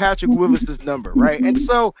Lewis and Patrick Willis's number, right? And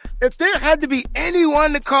so if there had to be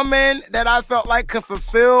anyone to come in that I felt like could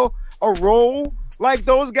fulfill a role like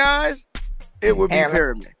those guys, it would be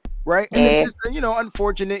Perryman. Right. And it's just,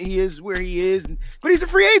 unfortunate he is where he is, but he's a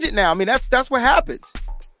free agent now. I mean, that's what happens.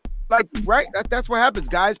 Like, right. That's what happens.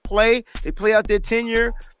 Guys they play out their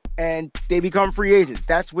tenure and they become free agents.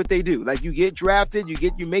 That's what they do. Like, you get drafted,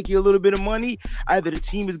 you make you a little bit of money. Either the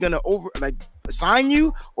team is going to assign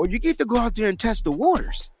you, or you get to go out there and test the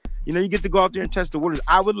waters. You get to go out there and test the waters.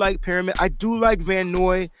 I would like Perryman. I do like Van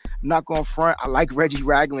Noy. I'm not going front. I like Reggie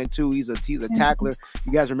Ragland too. He's a tackler.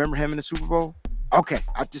 You guys remember him in the Super Bowl? Okay,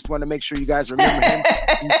 I just want to make sure you guys remember him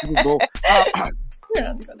in the Super Bowl. We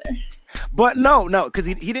don't have to go there. But no, because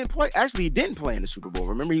he didn't play. Actually, he didn't play in the Super Bowl.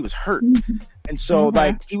 Remember, he was hurt. And so,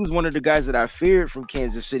 he was one of the guys that I feared from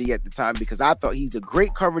Kansas City at the time because I thought he's a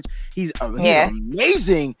great coverage. He's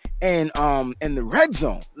amazing in the red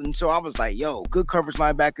zone. And so I was like, yo, good coverage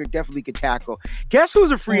linebacker, definitely could tackle. Guess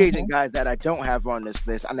who's a free agent, guys, that I don't have on this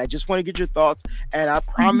list? And I just want to get your thoughts. And I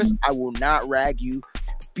promise I will not rag you.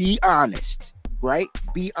 Be honest. Right?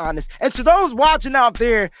 Be honest. And to those watching out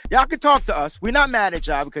there, y'all can talk to us. We're not mad at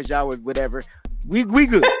y'all because y'all would whatever. We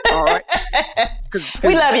good. All right. Cause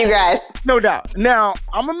we love you guys. No doubt. Now,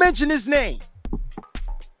 I'm going to mention his name.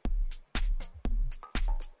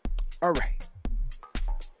 All right.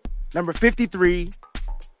 Number 53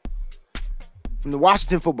 from the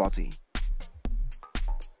Washington football team.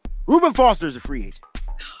 Reuben Foster is a free agent.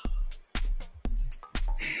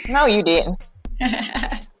 No, you didn't.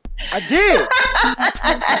 I did.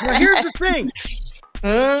 Now, here's the thing.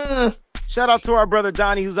 Shout out to our brother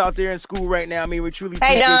Donnie, who's out there in school right now. I mean, we truly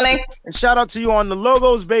appreciate Donnie. And shout out to you on the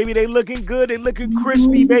logos, baby. They looking good. They looking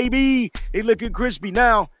crispy, baby. They looking crispy.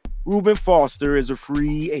 Now, Reuben Foster is a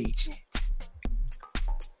free agent.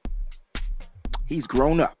 He's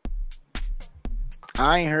grown up.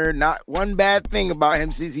 I ain't heard not one bad thing about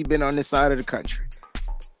him since he been on this side of the country.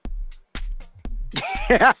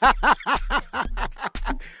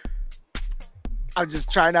 I'm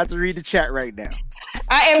just trying not to read the chat right now.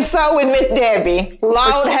 I am so with Miss Debbie.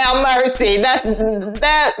 Lord have mercy.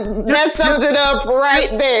 That sums it up right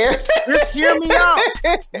there. Just hear me out.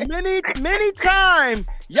 Many times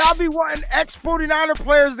y'all be wanting ex-49er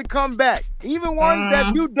players to come back, even ones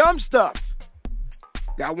that do dumb stuff.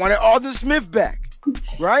 Y'all wanted Alden Smith back,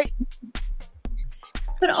 right?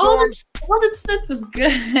 But Alden Smith was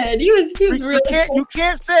good. He was really good. You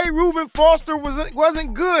can't say Reuben Foster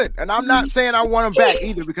wasn't good. And I'm not saying I want him back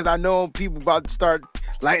either, because I know people about to start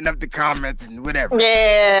lighting up the comments and whatever.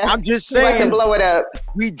 Yeah. I'm just saying, to blow it up.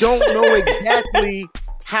 We don't know exactly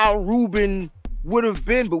how Reuben would have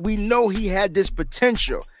been, but we know he had this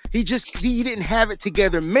potential. He didn't have it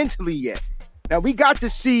together mentally yet. Now we got to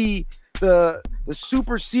see the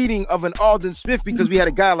superseding of an Alden Smith because we had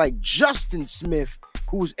a guy like Justin Smith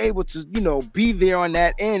who was able to, be there on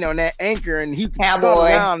that end, on that anchor, and he could start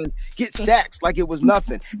around and get sacks like it was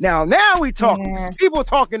nothing. Now we talking. Yeah. People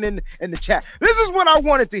talking in the chat. This is what I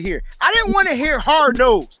wanted to hear. I didn't want to hear hard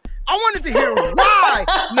nose. I wanted to hear why.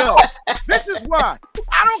 No, this is why.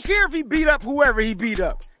 I don't care if he beat up whoever he beat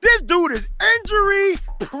up. This dude is injury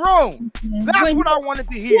prone. That's what I wanted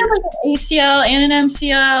to hear. Like an ACL and an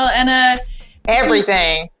MCL and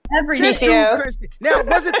everything. Everything. Now,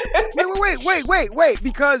 was it? Wait.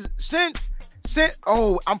 Because since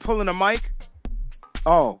I'm pulling a mic.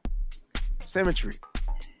 Oh, symmetry.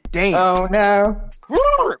 Damn. Oh no.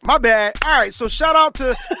 My bad. All right. So shout out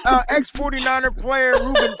to ex-49er player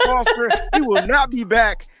Reuben Foster. He will not be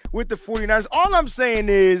back with the 49ers. All I'm saying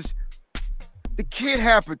is the kid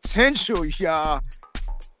had potential, y'all.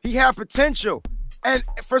 He had potential, and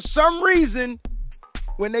for some reason,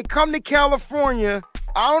 when they come to California,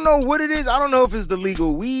 I don't know what it is. I don't know if it's the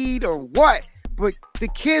legal weed or what, but the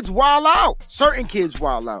kids wild out. Certain kids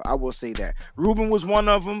wild out. I will say that. Reuben was one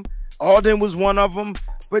of them. Alden was one of them.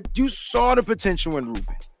 But you saw the potential in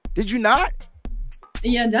Reuben. Did you not?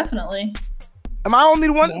 Yeah, definitely. Am I only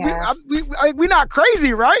the one? Yeah. We're not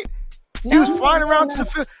crazy, right? He was flying around to the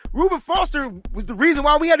field. Reuben Foster was the reason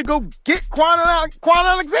why we had to go get Quan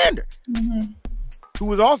Alexander. Mm-hmm. Who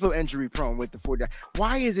was also injury prone with the 49ers.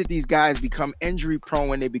 Why is it these guys become injury prone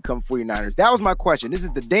when they become 49ers? That was my question. Is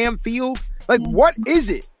it the damn field? Like, what is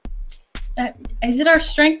it? Is it our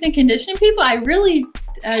strength and conditioning people? I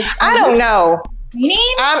don't know.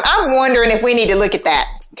 Meaning? I'm wondering if we need to look at that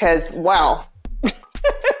because, wow.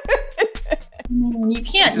 You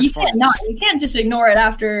can't just ignore it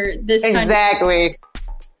after this kind of exactly.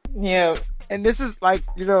 Yeah. And this is like,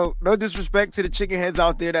 no disrespect to the chicken heads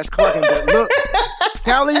out there that's clucking, but look,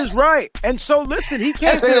 Callie is right. And so listen, he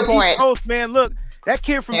came to the East Coast, man. Look, that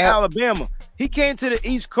kid from Alabama, he came to the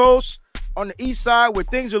East Coast on the East Side where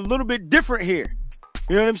things are a little bit different here.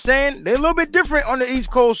 You know what I'm saying? They're a little bit different on the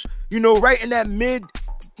East Coast, right in that mid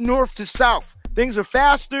north to south. Things are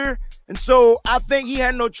faster. And so I think he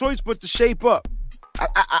had no choice but to shape up.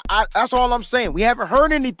 I that's all I'm saying. We haven't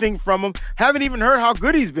heard anything from him. Haven't even heard how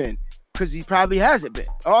good he's been because he probably hasn't been.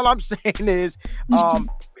 All I'm saying is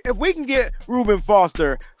if we can get Reuben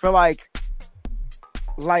Foster for like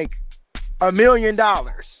 $1 million. I'm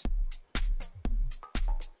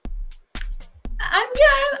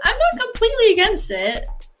not completely against it.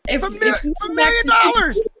 If $1 million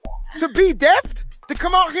to be depth, to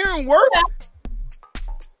come out here and work. Yeah.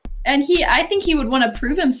 And I think he would want to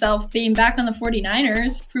prove himself being back on the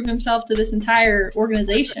 49ers, prove himself to this entire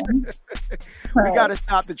organization. We got to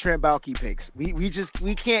stop the Trent Baalke picks. We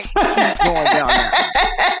can't keep going down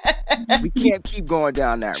that. We can't keep going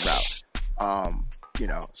down that route.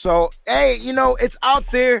 So, hey, it's out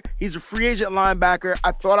there. He's a free agent linebacker.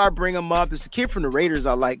 I thought I'd bring him up. There's a kid from the Raiders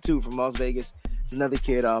I like, too, from Las Vegas. There's another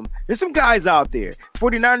kid. There's some guys out there.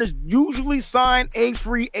 49ers usually sign a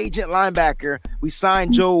free agent linebacker. We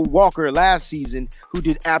signed Joe Walker last season, who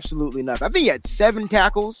did absolutely nothing. I think he had 7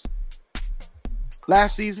 tackles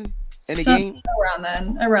last season in the game.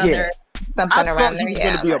 Around there. Something around there,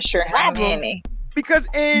 yeah. I'm not sure how many. Because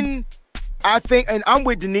I'm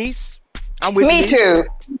with Denise. Me too.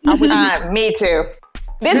 Me too.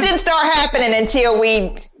 This didn't start happening until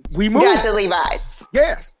we moved. Got to Levi's.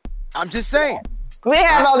 Yeah. I'm just saying. We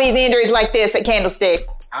have all these injuries like this at Candlestick.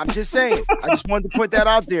 I'm just saying. I just wanted to put that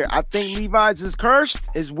out there. I think Levi's is cursed.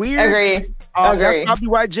 It's weird. Agreed. That's probably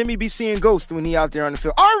why Jimmy be seeing ghosts when he out there on the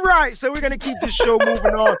field. All right. So we're going to keep this show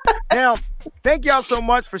moving on. Now, Thank y'all so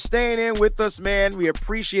much for staying in with us, man. We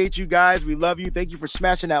appreciate you guys. We love you. Thank you for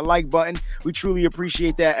smashing that like button. We truly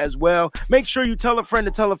appreciate that as well. Make sure you tell a friend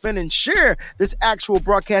to tell a friend and share this actual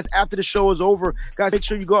broadcast after the show is over. Guys, make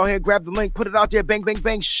sure you go ahead, grab the link, put it out there, bang, bang,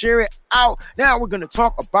 bang, share it out. Now we're going to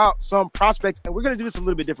talk about some prospects, and we're going to do this a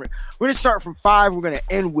little bit different. We're going to start from 5. We're going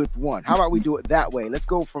to end with 1. How about we do it that way? Let's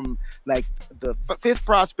go from like the 5th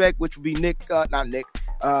prospect, which would be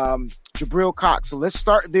Jabril Cox. So let's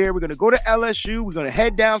start there. We're going to go to LSU. We're going to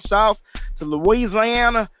head down south to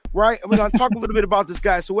Louisiana, right? And we're going to talk a little bit about this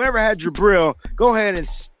guy. So whoever had Jabril, go ahead and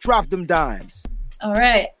drop them dimes. All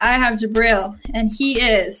right. I have Jabril, and he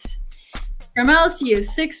is from LSU,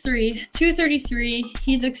 6'3", 233.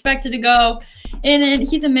 He's expected to go in, and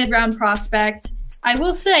he's a mid-round prospect. I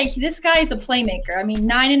will say this guy is a playmaker. I mean,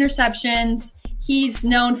 9 interceptions. He's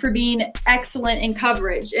known for being excellent in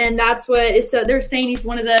coverage, and that's what so they're saying he's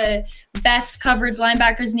one of the best coverage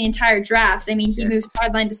linebackers in the entire draft. I mean, he moves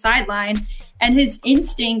sideline to sideline, and his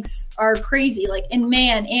instincts are crazy, like in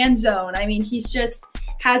man and zone. I mean, he's just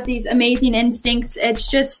has these amazing instincts. It's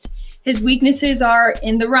just his weaknesses are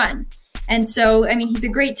in the run. And so, I mean, he's a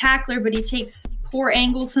great tackler, but he takes poor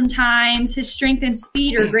angles sometimes. His strength and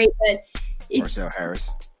speed are great, but it's Marcel Harris.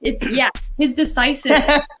 It's his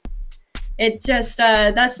decisive. It just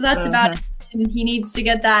that's about it. And he needs to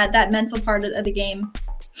get that mental part of the game.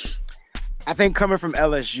 I think coming from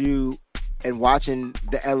LSU and watching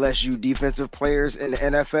the LSU defensive players in the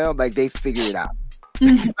NFL, like they figured it out.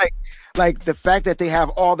 like the fact that they have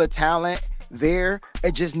all the talent there,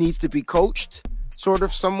 it just needs to be coached sort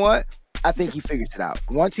of somewhat. I think he figures it out.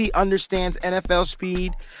 Once he understands NFL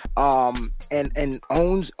speed and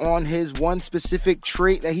owns on his one specific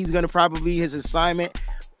trait that he's going to probably his assignment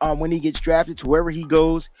when he gets drafted to wherever he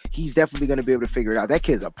goes, he's definitely going to be able to figure it out. That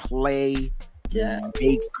kid's a playmaker.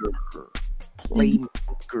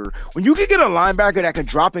 When you can get a linebacker that can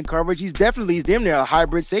drop in coverage, he's damn near a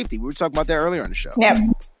hybrid safety. We were talking about that earlier on the show. Yep.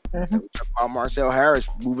 We talked about Marcel Harris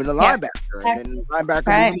moving to linebacker, and then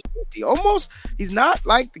linebacker moving to safety. Almost, he's not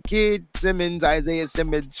like the kid Isaiah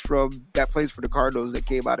Simmons that plays for the Cardinals that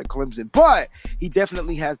came out of Clemson, but he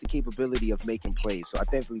definitely has the capability of making plays. So I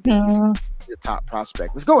definitely think he's a top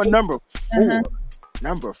prospect. Let's go with number 4.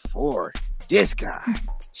 Number 4, this guy.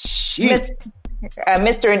 Shit.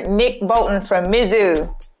 Mr. Nick Bolton from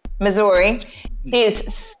Missouri. He is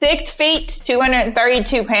 6 feet,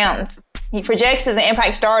 232 pounds. He projects as an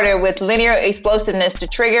impact starter with linear explosiveness to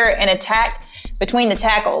trigger an attack between the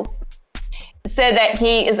tackles. Said that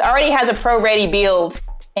he already has a pro-ready build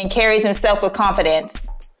and carries himself with confidence.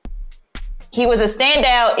 He was a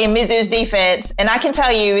standout in Mizzou's defense, and I can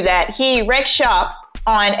tell you that he wrecked shop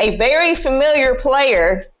on a very familiar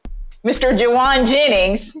player, Mr. Jawan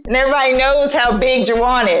Jennings, and everybody knows how big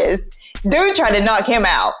Jawan is. Dude tried to knock him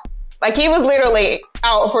out. Like, he was literally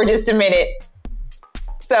out for just a minute.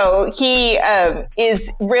 So he is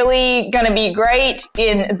really going to be great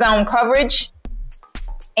in zone coverage.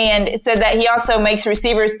 And it said that he also makes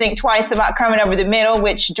receivers think twice about coming over the middle,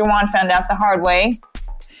 which Jawan found out the hard way.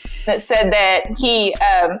 That said that he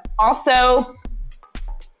also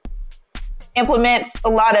implements a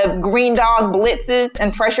lot of green dog blitzes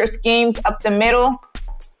and pressure schemes up the middle,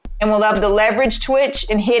 and will love the leverage, twitch,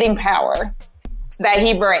 and hitting power that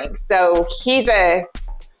he brings. So he's a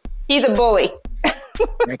bully.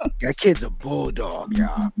 that kid's a bulldog,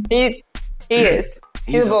 y'all. He is.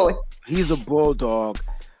 He's a bully. He's a bulldog.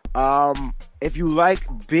 If you like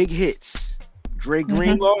big hits, Dre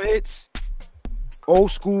Greenlaw hits, old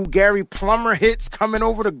school Gary Plummer hits, coming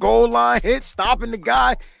over the goal line hits, stopping the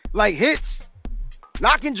guy, like hits,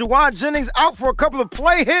 knocking Jawan Jennings out for a couple of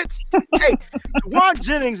play hits. Hey, Jawan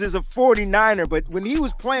Jennings is a 49er, but when he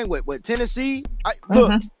was playing with Tennessee,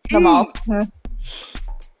 the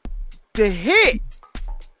hit.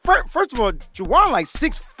 First of all, Jawan like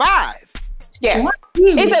 6'5". Yeah,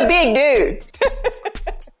 he's a big dude.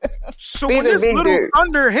 So when this little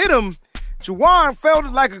thunder hit him, Jawan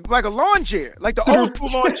felt like a lawn chair, like the old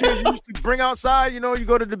school lawn chairs you used to bring outside. You know, you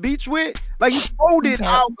go to the beach with. Like he folded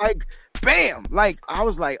out, like bam. Like I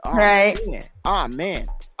was like, oh man.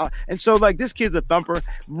 And so like this kid's a thumper.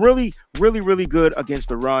 Really, really, really good against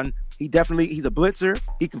the run. He's a blitzer.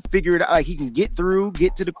 He can figure it out. Like he can get to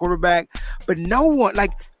the quarterback. But no one,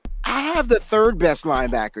 like I have the 3rd best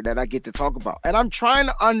linebacker that I get to talk about. And I'm trying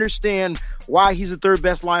to understand why he's the 3rd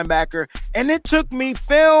best linebacker. And it took me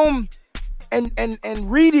film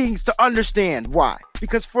and readings to understand why.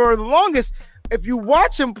 Because for the longest, if you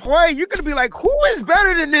watch him play, you're going to be like, who is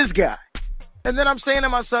better than this guy? And then I'm saying to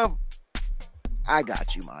myself, I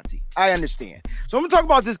got you, Monty. I understand. So I'm going to talk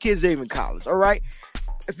about this kid, Zaven Collins, all right?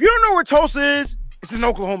 If you don't know where Tulsa is, it's in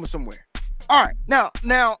Oklahoma somewhere. All right, now,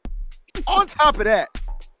 on top of that,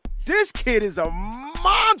 this kid is a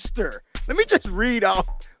monster. Let me just read out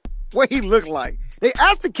what he looked like. They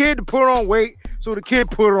asked the kid to put on weight, so the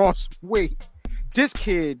kid put on weight. This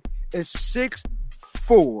kid is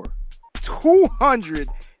 6'4",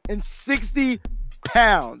 260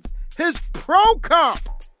 pounds. His pro comp,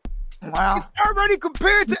 Wow. he's already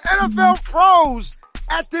compared to NFL pros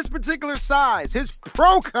at this particular size. His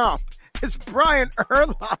pro comp is Brian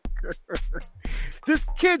Urlacher. This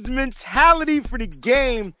kid's mentality for the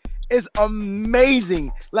game is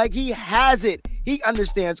amazing. Like, he has it. He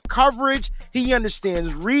understands coverage. He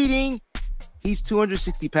understands reading. He's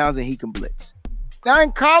 260 pounds and he can blitz. Now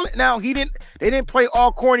in college, they didn't play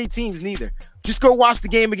all corny teams neither. Just go watch the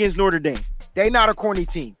game against Notre Dame. They not a corny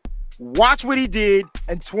team. Watch what he did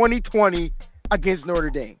in 2020 against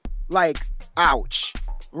Notre Dame. Like, ouch.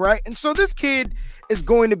 Right? And so this kid is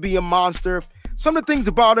going to be a monster. Some of the things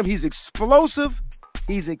about him, he's explosive.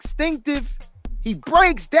 He's instinctive. He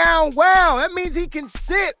breaks down well. That means he can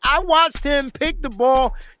sit. I watched him pick the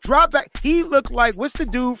ball, drop back. He looked like, what's the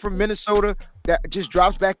dude from Minnesota that just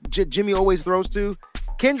drops back? Jimmy always throws to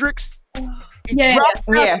Kendricks. He drops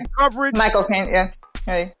back in coverage. Michael Kendricks.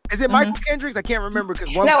 Hey. Is it Michael Kendricks? I can't remember because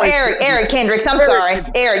Eric Kendricks. I'm sorry,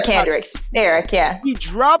 Eric Kendricks. Eric, yeah. He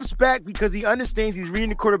drops back because he understands he's reading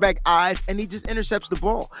the quarterback eyes, and he just intercepts the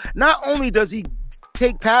ball. Not only does he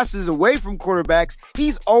take passes away from quarterbacks,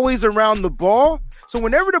 he's always around the ball. So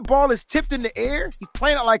whenever the ball is tipped in the air, he's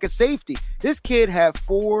playing it like a safety. This kid had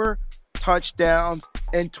 4 touchdowns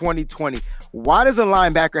in 2020. Why does a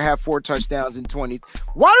linebacker have 4 touchdowns in 20?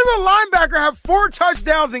 Why does a linebacker have 4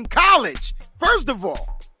 touchdowns in college? First of all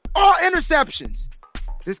interceptions.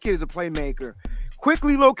 This kid is a playmaker.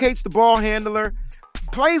 Quickly locates the ball handler.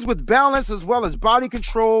 Plays with balance as well as body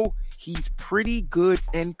control. He's pretty good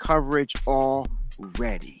in coverage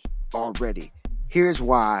already. Here's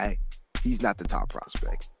why he's not the top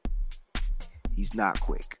prospect. He's not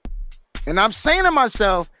quick. And I'm saying to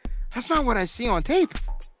myself, that's not what I see on tape.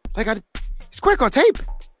 He's quick on tape.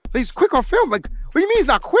 He's quick on film. Like, what do you mean he's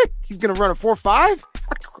not quick? He's going to run a 4.5?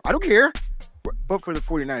 I don't care. But for the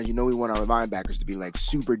 49ers, we want our linebackers to be like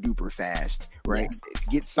super duper fast, right? Yeah.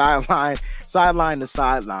 Get sideline to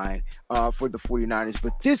sideline for the 49ers.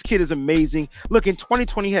 But this kid is amazing. Look, in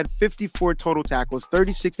 2020, he had 54 total tackles,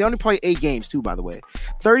 36. They only play 8 games too, by the way.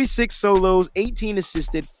 36 solos, 18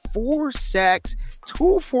 assisted, 4 sacks,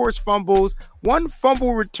 2 forced fumbles, 1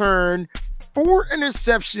 fumble return, 4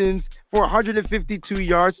 interceptions for 152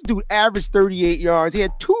 yards. Dude averaged 38 yards. He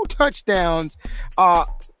had 2 touchdowns,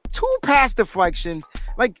 2 pass deflections,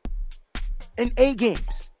 like in 8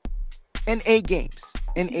 games. I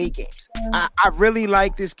really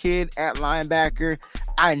like this kid at linebacker.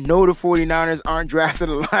 I know the 49ers aren't drafting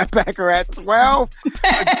a linebacker at 12.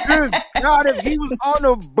 Good God, if he was on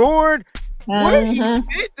the board, would he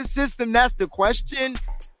fit the system? That's the question.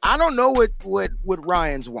 I don't know what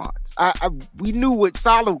Ryans wants. We knew what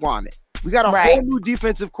Saleh wanted. We got a whole new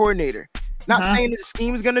defensive coordinator. Not saying that the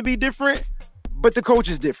scheme is going to be different, but the coach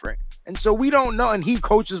is different. And so we don't know. And he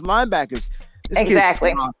coaches linebackers.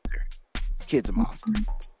 Exactly. This kid's a monster.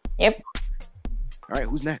 Yep. All right,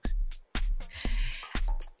 who's next?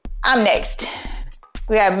 I'm next.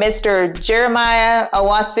 We have Mr. Jeremiah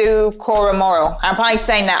Owasu Koromoro. I'm probably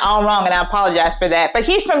saying that all wrong, and I apologize for that. But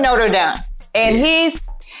he's from Notre Dame, and he's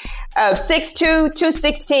 6'2",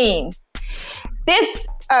 216.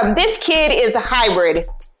 This kid is a hybrid.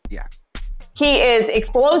 Yeah. He is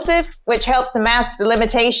explosive, which helps to mask the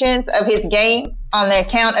limitations of his game on the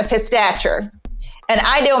account of his stature. An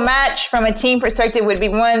ideal match from a team perspective would be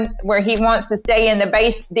one where he wants to stay in the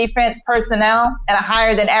base defense personnel at a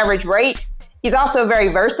higher than average rate. He's also very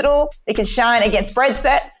versatile. It can shine against spread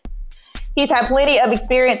sets. He's had plenty of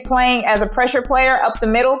experience playing as a pressure player up the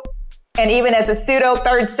middle and even as a pseudo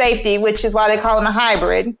third safety, which is why they call him a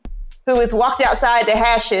hybrid, who has walked outside the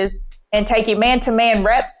hashes and taking man-to-man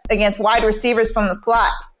reps against wide receivers from the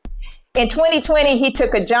slot. In 2020, he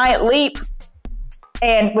took a giant leap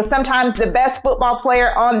and was sometimes the best football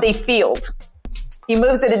player on the field. He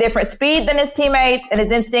moves at a different speed than his teammates, and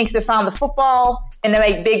his instincts to find the football and to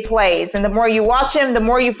make big plays. And the more you watch him, the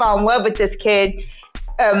more you fall in love with this kid.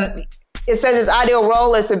 It says his ideal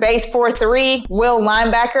role is a base 4-3 will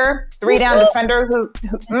linebacker, 3-down defender who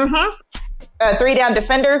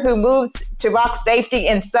moves to box safety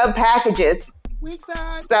in sub packages. Weak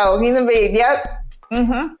side. So he's gonna be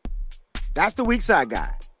That's the weak side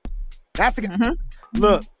guy. That's the guy.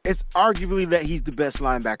 Look, it's arguably that he's the best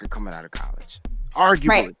linebacker coming out of college. Arguably,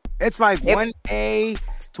 right. It's like 1A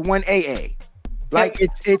to 1AA. Like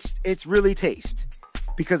it's really taste,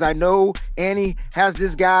 because I know Annie has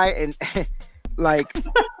this guy, and Like,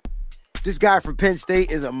 this guy from Penn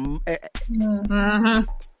State is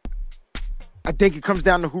I think it comes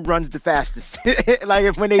down to who runs the fastest.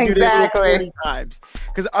 Like, when they do this 40 times.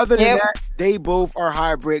 Because other than that, they both are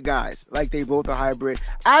hybrid guys. Like, they both are hybrid.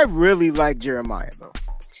 I really like Jeremiah, though.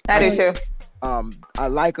 I do too. I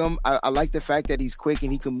like him. I like the fact that he's quick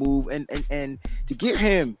and he can move. And to get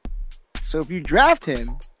him, so if you draft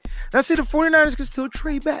him, now see, the 49ers can still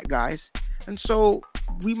trade back, guys. And so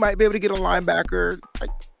we might be able to get a linebacker like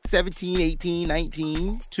 17, 18,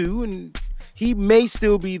 19, 2, and he may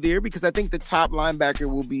still be there because I think the top linebacker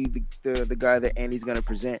will be the guy that Annie's going to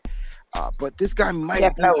present. But this guy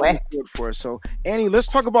might be good for us. So, Annie, let's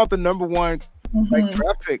talk about the number one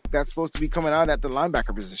draft pick that's supposed to be coming out at the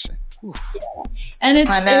linebacker position. Yeah. And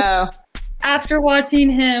it's after watching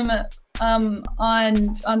him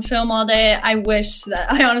on film all day, I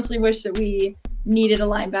honestly wish that we needed a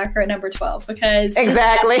linebacker at number 12 because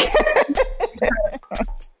exactly.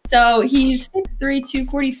 So he's 6'3",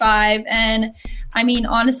 245, and I mean,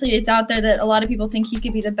 honestly, it's out there that a lot of people think he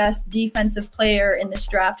could be the best defensive player in this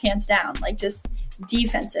draft, hands down, like just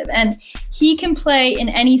defensive. And he can play in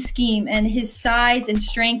any scheme, and his size and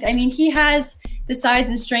strength, I mean, he has the size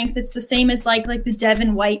and strength. It's the same as like the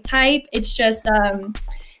Devin White type. It's just,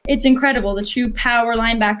 it's incredible, the true power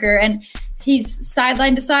linebacker. And he's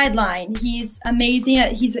sideline to sideline. He's amazing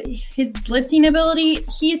at his blitzing ability.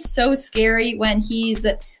 He's so scary when he's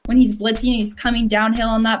blitzing and he's coming downhill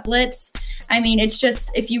on that blitz. I mean, it's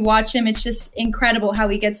just, if you watch him, it's just incredible how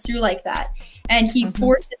he gets through like that. And he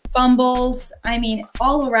forces fumbles. I mean,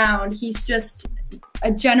 all around, he's just a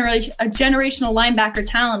generational linebacker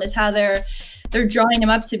talent is how they're drawing him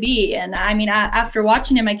up to be. And I mean, after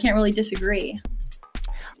watching him, I can't really disagree.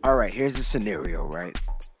 All right, here's the scenario, right?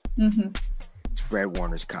 It's Fred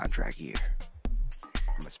Warner's contract year.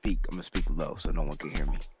 I'm gonna speak low so no one can hear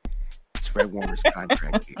me. It's Fred Warner's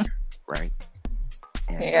contract year, right?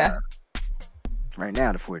 And right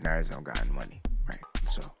now the 49ers don't got any money, right?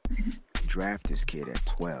 So draft this kid at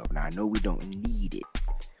 12. Now I know we don't need it,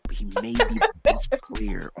 but he may be the best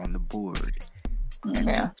player on the board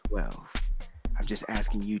at 12. I'm just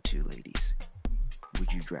asking you two ladies,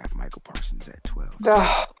 would you draft Michael Parsons at 12?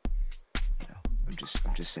 I'm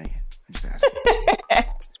just saying. I'm just asking.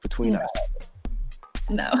 It's between us.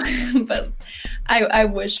 No, but I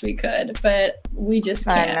wish we could, but we just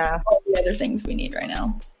can't. All the other things we need right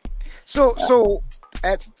now. So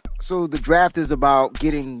the draft is about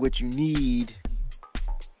getting what you need.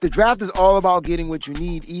 The draft is all about getting what you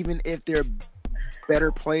need, even if there are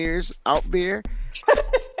better players out there.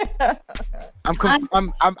 I'm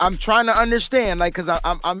trying to understand, like, because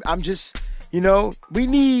I'm just, we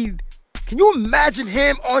need. Can you imagine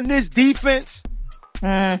him on this defense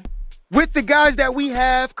with the guys that we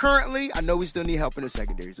have currently? I know we still need help in the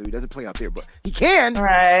secondary, so he doesn't play out there, but he can.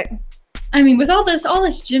 Right. I mean, with all this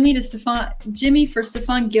Jimmy for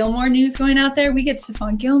Stephon Gilmore news going out there, we get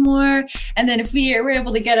Stephon Gilmore, and then if we were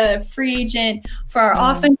able to get a free agent for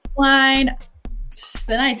our offensive line,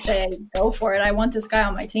 then I'd say go for it. I want this guy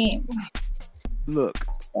on my team. Look.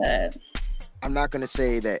 I'm not going to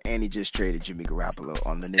say that Annie just traded Jimmy Garoppolo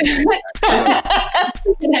on the news.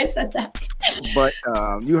 I said that. But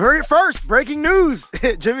you heard it first. Breaking news.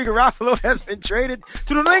 Jimmy Garoppolo has been traded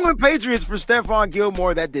to the New England Patriots for Stephon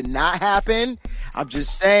Gilmore. That did not happen. I'm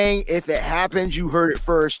just saying, if it happens, you heard it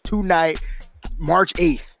first tonight, March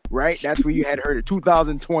 8th, right? That's where you had heard it,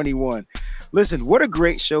 2021. Listen, what a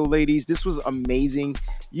great show, ladies. This was amazing.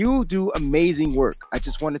 You do amazing work. I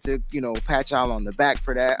just wanted to, pat y'all on the back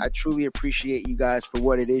for that. I truly appreciate you guys for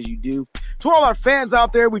what it is you do. To all our fans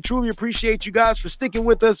out there, we truly appreciate you guys for sticking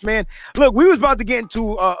with us, man. Look, we was about to get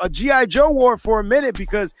into a G.I. Joe war for a minute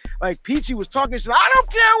because, like, Peachy was talking. She's like, I don't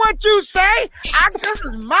care what you say. This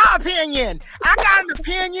is my opinion. I got an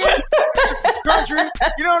opinion. It's the country.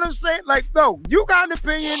 You know what I'm saying? Like, no, you got an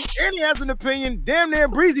opinion. Annie has an opinion. Damn near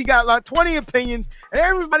Breezy got like 20 opinions. And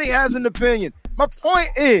everybody has an opinion. My point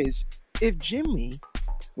is, if Jimmy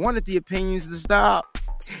wanted the opinions to stop,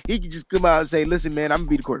 he could just come out and say, listen, man, I'm going to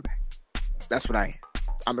be the quarterback. That's what I am.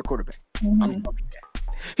 I'm the quarterback. I'm going to be that.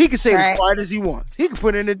 He can say it as quiet as he wants. He can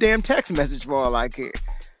put in a damn text message for all I care.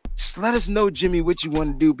 Just let us know, Jimmy, what you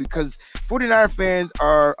want to do, because 49 fans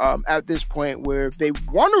are at this point where they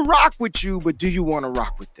want to rock with you, but do you want to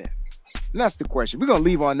rock with them? And that's the question. We're going to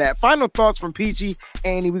leave on that. Final thoughts from Peachy.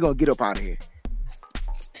 Annie, we're going to get up out of here.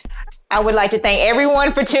 I would like to thank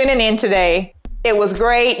everyone for tuning in today. It was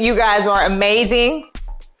great. You guys are amazing.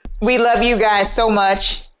 We love you guys so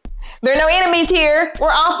much. There are no enemies here.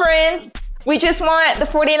 We're all friends. We just want the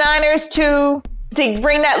 49ers to to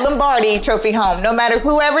bring that Lombardi trophy home. No matter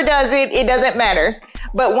whoever does it, it doesn't matter.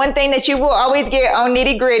 But one thing that you will always get on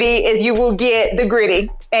Nitty Gritty is you will get the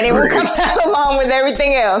gritty. And it will come out along with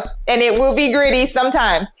everything else. And it will be gritty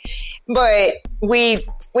sometimes. But we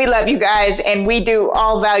love you guys, and we do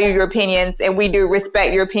all value your opinions, and we do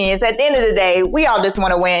respect your opinions. At the end of the day, we all just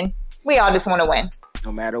want to win. We all just want to win.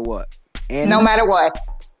 No matter what. No matter what.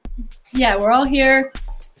 Yeah, we're all here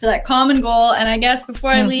for that common goal. And I guess before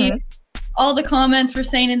I leave, all the comments we're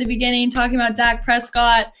saying in the beginning, talking about Dak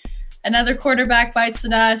Prescott, another quarterback bites the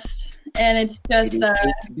dust, and it's just,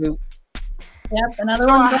 another so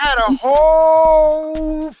one. I had a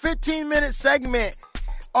whole 15-minute segment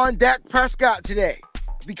on Dak Prescott today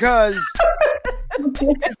because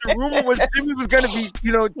the rumor was Jimmy was going to be,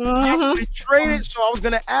 possibly traded. So I was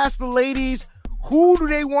going to ask the ladies, who do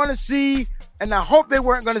they want to see? And I hope they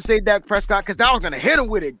weren't going to say Dak Prescott because I was going to hit him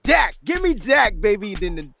with it. Dak, give me Dak, baby.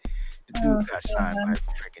 Then the dude got signed by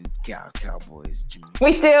freaking Cowboys. Jimmy.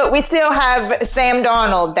 We still have Sam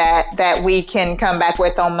Darnold that we can come back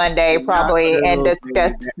with on Monday probably and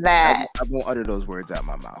discuss that. I won't utter those words out of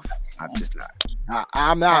my mouth. I'm just not.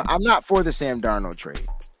 I'm not for the Sam Darnold trade.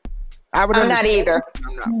 I'm not either.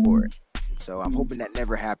 I'm not for it. So I'm hoping that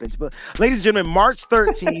never happens. But ladies and gentlemen, March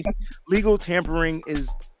 13th,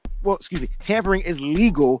 tampering is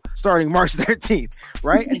legal starting March 13th,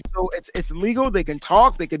 right? And so it's legal. They can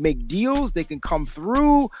talk, they can make deals, they can come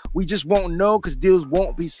through. We just won't know because deals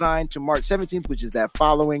won't be signed to March 17th, which is that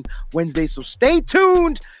following Wednesday. So stay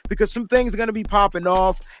tuned because some things are going to be popping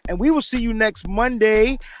off, and we will see you next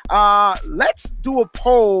Monday. Let's do a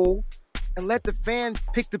poll and let the fans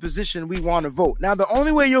pick the position we want to vote. Now, the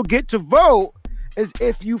only way you'll get to vote is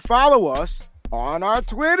if you follow us on our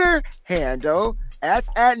Twitter handle. That's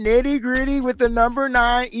at Nitty Gritty with the number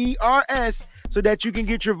 9 ERS so that you can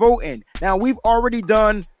get your vote in. Now, we've already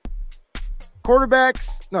done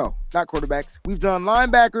quarterbacks. No, not quarterbacks. We've done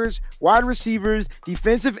linebackers, wide receivers,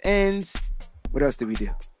 defensive ends. What else did we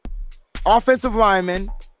do? Offensive linemen.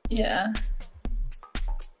 Yeah.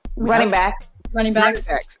 Running backs.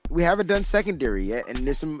 We haven't done secondary yet, and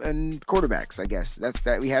there's some quarterbacks. I guess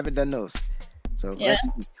that we haven't done those. So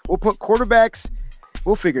we'll put quarterbacks.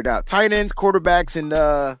 We'll figure it out. Tight ends, quarterbacks, and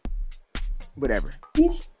whatever.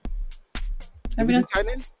 Tight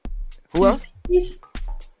ends. Who else?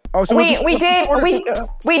 Oh, so we did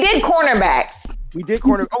cornerbacks. We did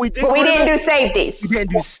corner. Oh, we did. But we didn't do safeties. We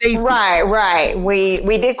didn't do safeties. Right.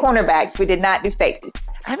 We did cornerbacks. We did not do safeties.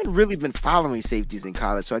 I haven't really been following safeties in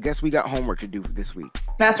college, so I guess we got homework to do for this week.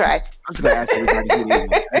 That's right. I'm just going to ask everybody who they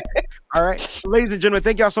want. All right. So, ladies and gentlemen,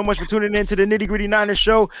 thank y'all so much for tuning in to the Nitty Gritty Niners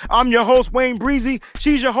show. I'm your host, Wayne Breezy.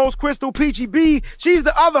 She's your host, Crystal Peachy B. She's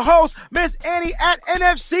the other host, Miss Annie at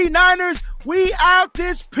NFC Niners. We out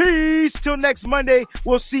this piece. Till next Monday,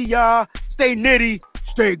 we'll see y'all. Stay nitty,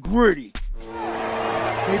 stay gritty.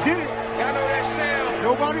 They did it. Y'all know that sound.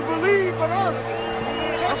 Nobody believed but us.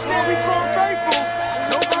 That's why we call faithful.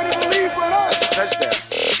 Nobody believed but us. Touchdown.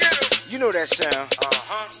 You know that sound.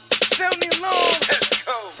 Sound the alarm. Let's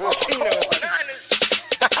go. Niners.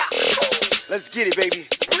 Let's get it, baby.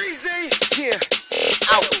 Breezy. Yeah.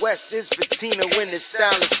 Out west is patina when the style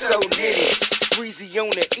is so nitty. Breezy on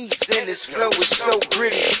the east and his flow is so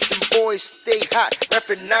gritty. Them boys stay hot,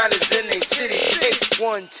 reppin' Niners in they city. Take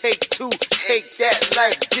one, take two, take that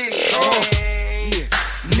like Diddy.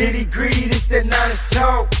 Nitty gritty, this that Niners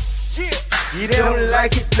talk. You don't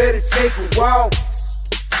like it, better take a walk.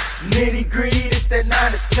 Nitty gritty, this that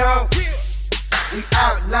Niners talk. We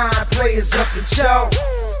outline players up in chalk.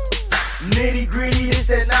 Nitty gritty, this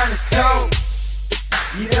that Niners talk.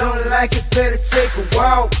 You don't like it, better take a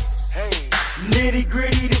walk. Nitty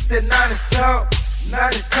gritty, this that Niners talk.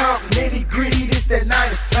 Niners talk, nitty gritty, this that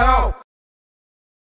Niners talk.